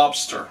like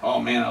lobster. Oh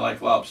man, I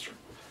like lobster.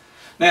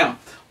 Now,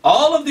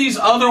 all of these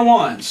other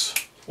ones,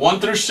 1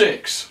 through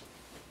 6,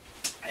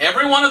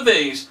 every one of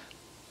these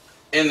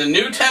in the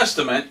New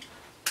Testament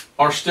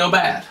are still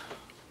bad.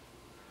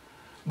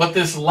 But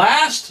this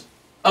last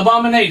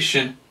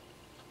abomination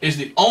is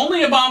the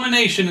only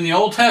abomination in the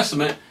Old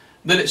Testament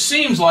that it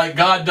seems like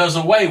God does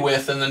away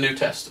with in the New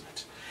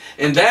Testament.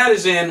 And that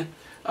is in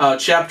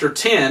chapter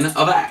 10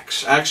 of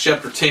Acts. Acts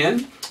chapter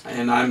 10.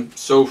 And I'm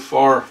so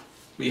far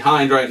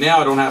behind right now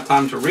I don't have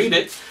time to read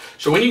it.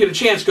 So when you get a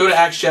chance, go to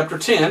Acts chapter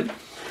 10.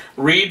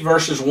 Read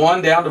verses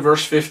 1 down to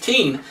verse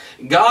 15.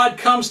 God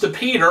comes to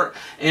Peter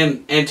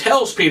and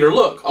tells Peter,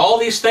 look, all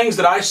these things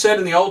that I said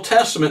in the Old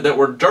Testament that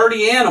were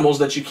dirty animals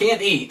that you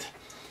can't eat,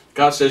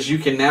 God says you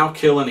can now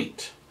kill and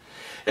eat.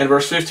 And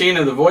verse 15,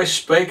 and the voice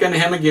spake unto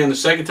him again the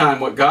second time,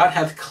 what God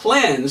hath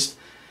cleansed,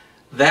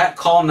 that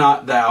call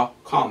not thou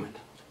common.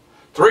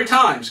 3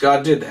 times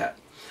God did that.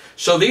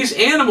 So these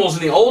animals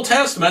in the Old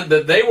Testament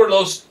that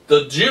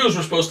the Jews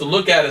were supposed to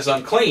look at as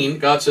unclean,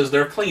 God says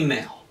they're clean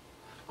now.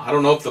 I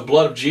don't know if the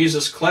blood of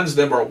Jesus cleansed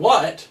them or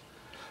what,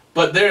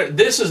 but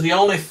this is the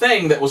only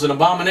thing that was an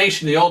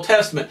abomination in the Old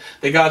Testament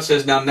that God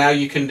says, now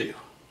you can do.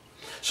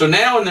 So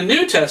now in the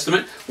New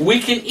Testament, we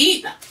can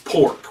eat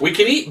pork. We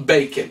can eat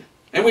bacon.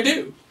 And we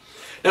do.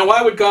 Now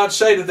why would God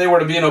say that they were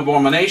to be an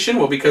abomination?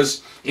 Well,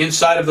 because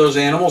inside of those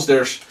animals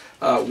there's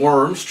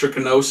worms,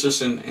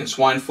 trichinosis, and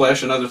swine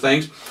flesh and other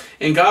things.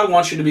 And God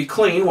wants you to be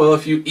clean. Well,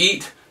 if you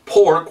eat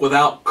pork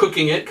without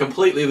cooking it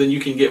completely, then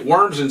you can get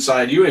worms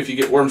inside you. If you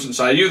get worms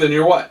inside you, then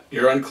you're what?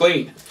 You're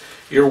unclean.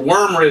 You're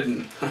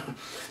worm-ridden.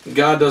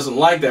 God doesn't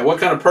like that. What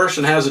kind of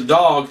person has a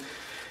dog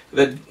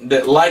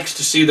that likes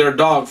to see their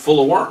dog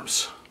full of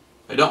worms?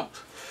 They don't.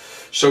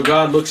 So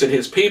God looks at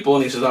His people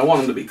and He says, I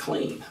want them to be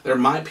clean. They're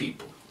my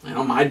people. You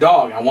know, my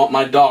dog. I want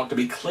my dog to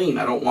be clean.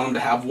 I don't want him to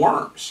have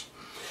worms.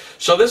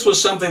 So this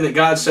was something that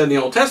God said in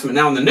the Old Testament.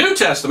 Now in the New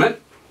Testament,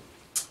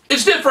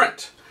 it's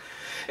different.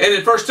 And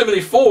in 1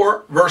 Timothy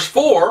 4, verse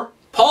 4,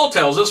 Paul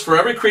tells us, "For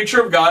every creature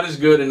of God is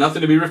good and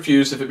nothing to be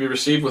refused if it be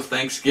received with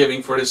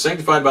thanksgiving, for it is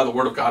sanctified by the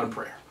word of God and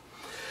prayer."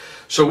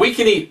 So we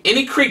can eat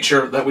any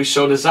creature that we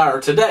so desire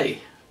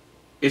today.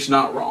 It's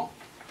not wrong.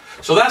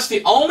 So that's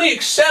the only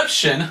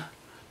exception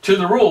to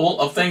the rule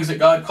of things that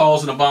God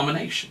calls an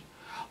abomination.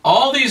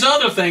 All these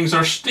other things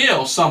are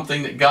still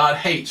something that God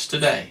hates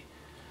today.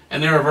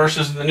 And there are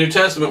verses in the New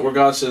Testament where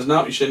God says,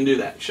 no, you shouldn't do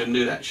that, you shouldn't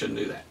do that, you shouldn't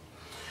do that.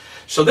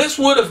 So this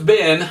would have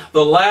been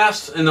the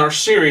last in our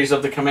series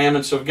of the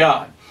commandments of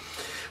God.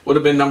 Would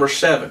have been number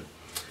 7.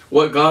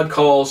 What God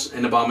calls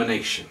an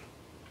abomination.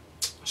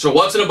 So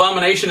what's an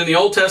abomination in the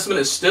Old Testament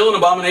is still an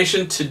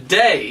abomination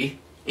today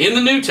in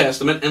the New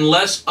Testament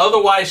unless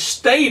otherwise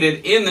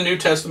stated in the New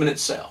Testament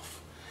itself.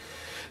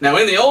 Now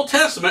in the Old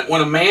Testament, when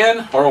a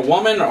man or a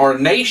woman or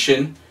a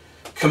nation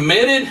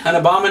committed an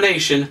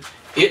abomination,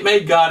 it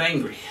made God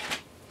angry.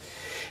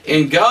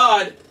 And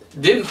God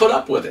didn't put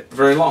up with it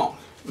very long.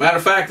 Matter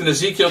of fact, in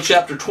Ezekiel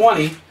chapter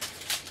 20,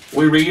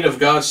 we read of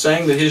God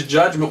saying that His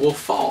judgment will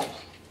fall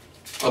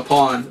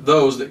upon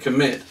those that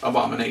commit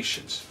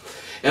abominations.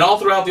 And all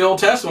throughout the Old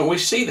Testament, we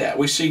see that.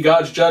 We see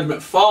God's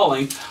judgment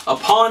falling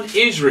upon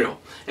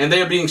Israel. And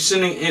they are being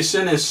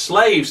sent as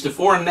slaves to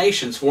foreign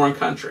nations, foreign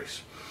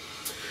countries.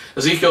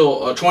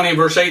 Ezekiel 20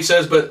 verse 8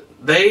 says, "But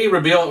they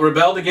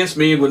rebelled against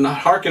me and would not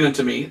hearken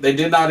unto me. They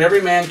did not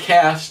every man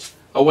cast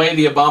away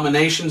the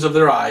abominations of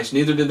their eyes,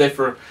 neither did they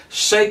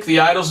forsake the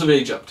idols of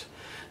Egypt.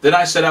 Then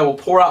I said, I will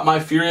pour out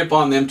my fury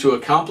upon them to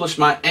accomplish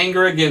my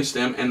anger against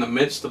them in the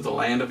midst of the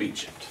land of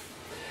Egypt."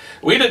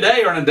 We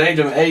today are in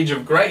an age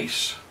of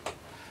grace.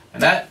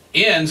 And that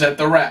ends at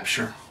the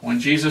rapture, when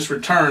Jesus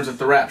returns at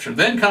the rapture.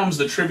 Then comes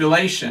the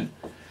tribulation.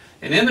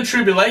 And in the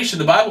tribulation,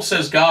 the Bible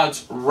says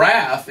God's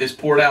wrath is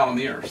poured out on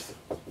the earth.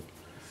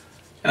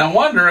 And I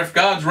wonder if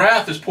God's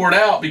wrath is poured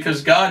out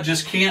because God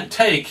just can't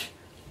take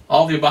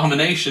all the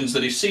abominations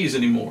that He sees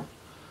anymore.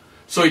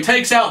 So He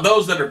takes out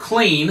those that are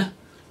clean,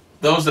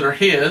 those that are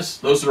His,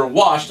 those that are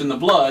washed in the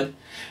blood,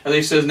 and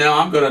He says, now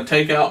I'm going to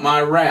take out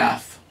my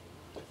wrath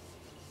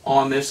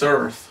on this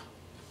earth.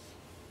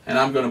 And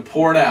I'm going to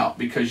pour it out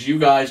because you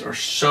guys are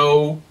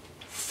so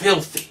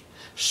filthy,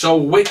 so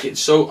wicked,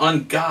 so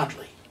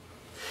ungodly.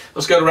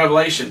 Let's go to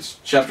Revelation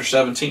chapter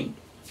 17.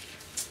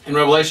 In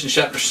Revelation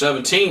chapter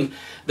 17,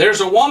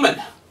 there's a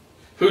woman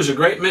who's a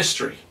great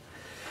mystery.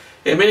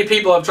 And many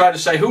people have tried to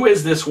say, who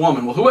is this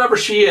woman? Well, whoever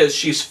she is,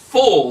 she's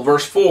full,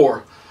 verse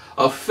 4,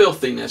 of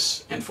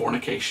filthiness and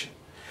fornication.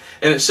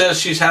 And it says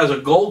she has a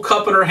gold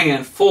cup in her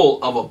hand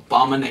full of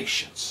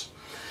abominations.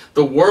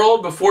 The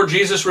world before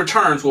Jesus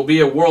returns will be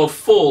a world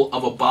full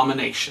of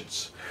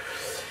abominations.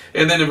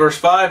 And then in verse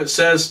 5 it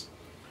says,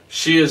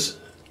 she is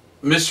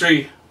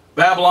mystery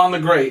Babylon the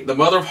Great, the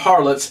mother of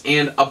harlots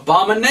and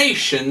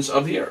abominations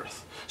of the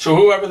earth. So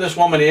whoever this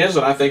woman is,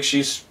 and I think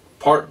she's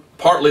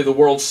partly the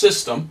world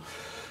system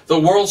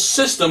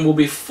will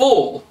be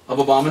full of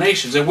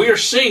abominations. And we are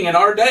seeing in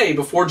our day,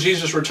 before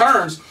Jesus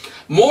returns,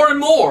 more and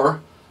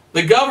more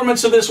the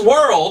governments of this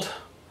world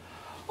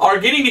are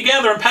getting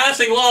together and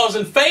passing laws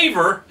in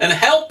favor and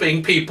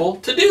helping people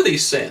to do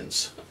these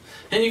sins.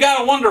 And you got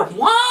to wonder,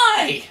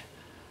 why?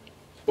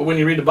 But when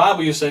you read the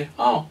Bible, you say,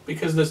 oh,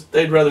 because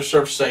they'd rather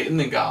serve Satan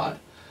than God.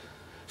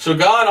 So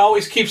God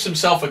always keeps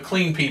Himself a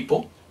clean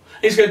people.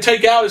 He's going to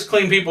take out His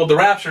clean people at the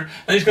rapture,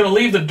 and He's going to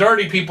leave the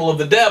dirty people of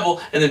the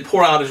devil and then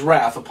pour out His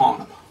wrath upon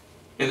them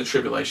in the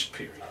tribulation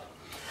period.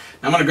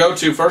 Now I'm going to go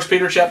to 1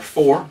 Peter chapter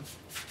 4.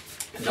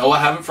 No, I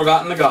haven't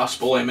forgotten the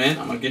gospel, amen.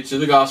 I'm going to get to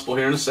the gospel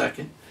here in a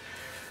second.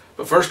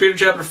 But 1 Peter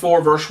chapter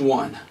 4, verse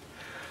 1.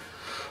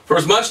 "For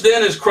as much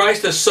then as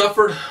Christ has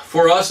suffered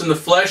for us in the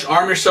flesh,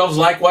 arm yourselves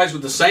likewise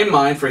with the same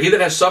mind, for he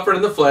that has suffered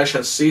in the flesh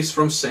has ceased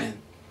from sin,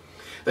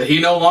 that he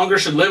no longer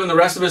should live in the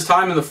rest of his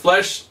time in the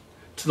flesh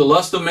to the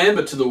lust of men,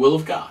 but to the will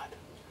of God."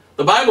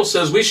 The Bible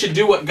says we should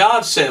do what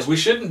God says. We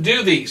shouldn't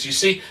do these. You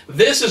see,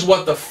 this is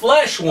what the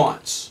flesh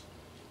wants.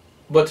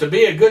 But to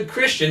be a good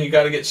Christian, you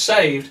got to get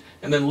saved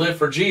and then live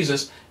for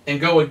Jesus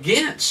and go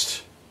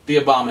against the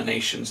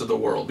abominations of the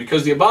world,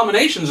 because the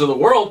abominations of the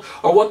world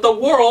are what the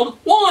world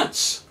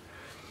wants.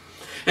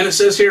 And it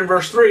says here in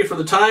verse 3, "For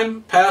the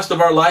time past of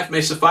our life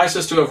may suffice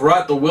us to have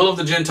wrought the will of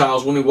the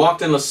Gentiles when we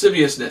walked in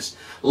lasciviousness,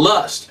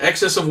 lust,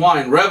 excess of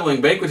wine,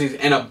 reveling, banquetings,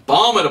 and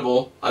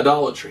abominable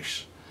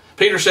idolatries."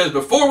 Peter says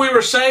before we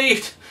were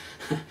saved,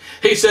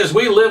 he says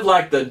we lived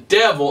like the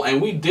devil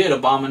and we did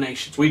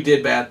abominations. We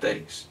did bad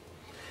things.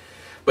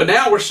 But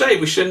now we're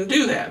saved, we shouldn't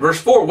do that. Verse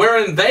 4,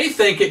 "Wherein they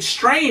think it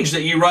strange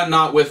that you run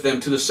not with them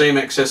to the same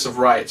excess of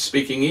rites,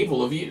 speaking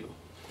evil of you."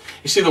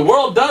 You see, the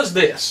world does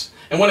this.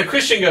 And when a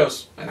Christian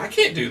goes, "Man, I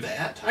can't do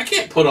that. I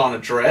can't put on a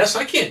dress.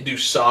 I can't do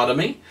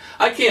sodomy.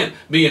 I can't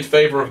be in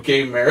favor of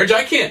gay marriage.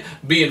 I can't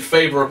be in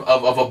favor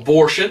of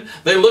abortion."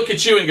 They look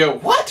at you and go,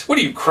 "What? What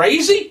are you,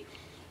 crazy?"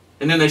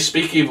 And then they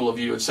speak evil of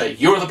you and say,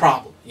 "You're the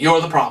problem.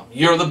 You're the problem.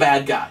 You're the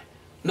bad guy."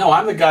 No,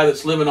 I'm the guy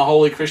that's living a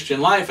holy Christian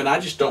life, and I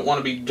just don't want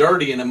to be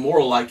dirty and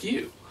immoral like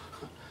you.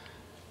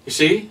 You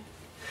see?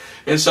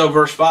 And so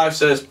verse 5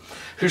 says,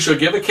 who shall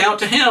give account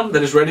to him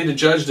that is ready to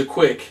judge the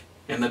quick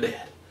and the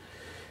dead.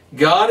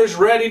 God is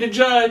ready to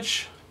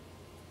judge.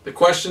 The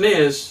question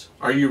is,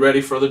 are you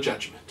ready for the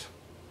judgment?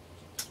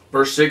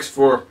 Verse 6,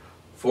 for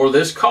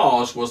this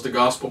cause was the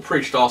gospel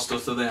preached also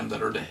to them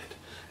that are dead.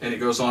 And it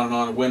goes on and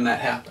on when that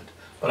happened.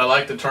 But I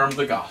like the term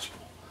the gospel.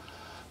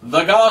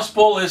 The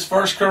gospel is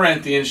 1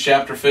 Corinthians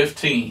chapter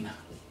 15,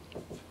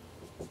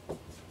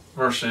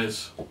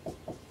 verses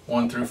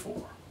 1 through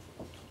 4.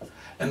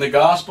 And the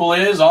gospel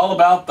is all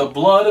about the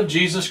blood of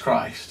Jesus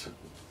Christ.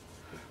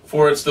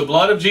 For it's the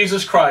blood of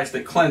Jesus Christ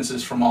that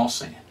cleanses from all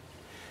sin.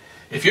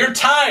 If you're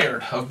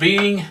tired of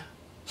being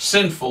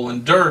sinful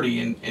and dirty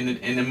and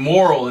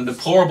immoral and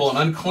deplorable and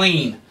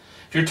unclean,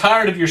 if you're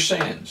tired of your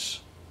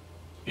sins,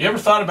 you ever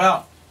thought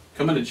about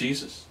coming to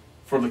Jesus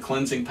for the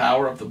cleansing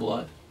power of the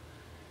blood?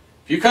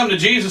 If you come to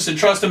Jesus and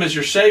trust Him as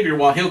your Savior,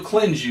 well, He'll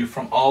cleanse you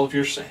from all of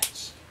your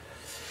sins.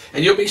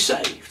 And you'll be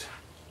saved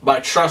by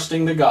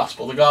trusting the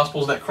gospel. The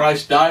gospel is that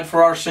Christ died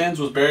for our sins,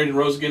 was buried and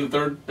rose again the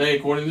third day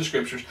according to the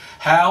Scriptures.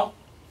 How?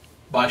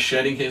 By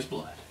shedding His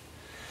blood.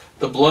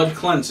 The blood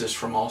cleanses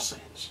from all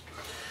sins.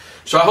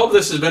 So I hope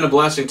this has been a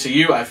blessing to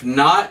you. I've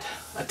not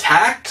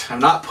attacked, I've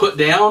not put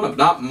down, I've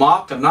not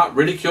mocked, I've not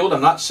ridiculed,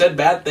 I've not said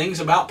bad things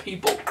about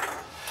people.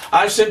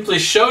 I've simply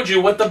showed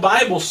you what the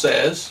Bible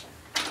says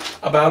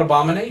about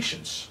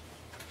abominations.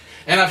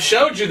 And I've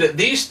showed you that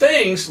these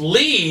things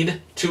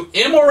lead to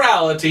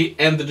immorality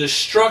and the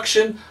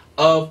destruction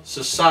of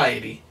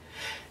society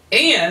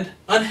and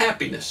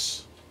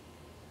unhappiness.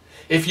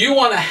 If you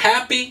want a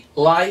happy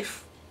life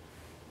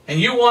and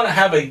you want to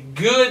have a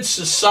good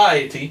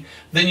society,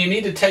 then you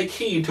need to take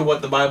heed to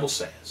what the Bible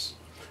says.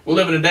 We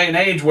live in a day and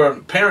age where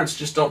parents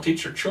just don't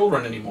teach their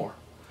children anymore.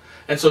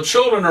 And so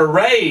children are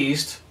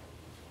raised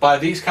by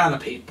these kind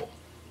of people.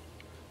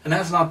 And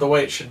that's not the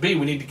way it should be.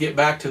 We need to get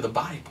back to the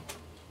Bible.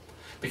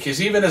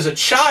 Because even as a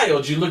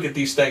child, you look at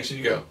these things and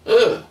you go,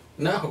 ugh,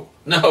 no,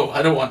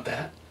 I don't want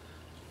that.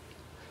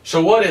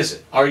 So what is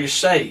it? Are you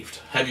saved?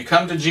 Have you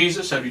come to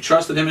Jesus? Have you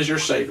trusted Him as your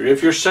Savior?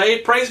 If you're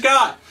saved, praise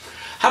God.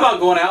 How about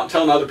going out and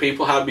telling other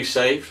people how to be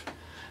saved?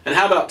 And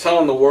how about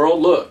telling the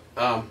world, look,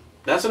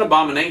 that's an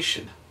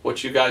abomination,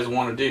 what you guys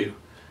want to do.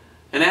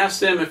 And ask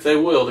them if they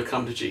will to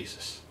come to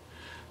Jesus.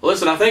 Well,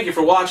 listen, I thank you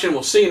for watching.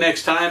 We'll see you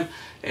next time.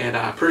 And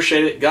I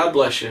appreciate it. God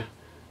bless you.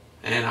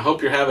 And I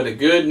hope you're having a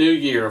good new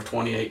year of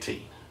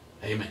 2018.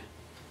 Amen.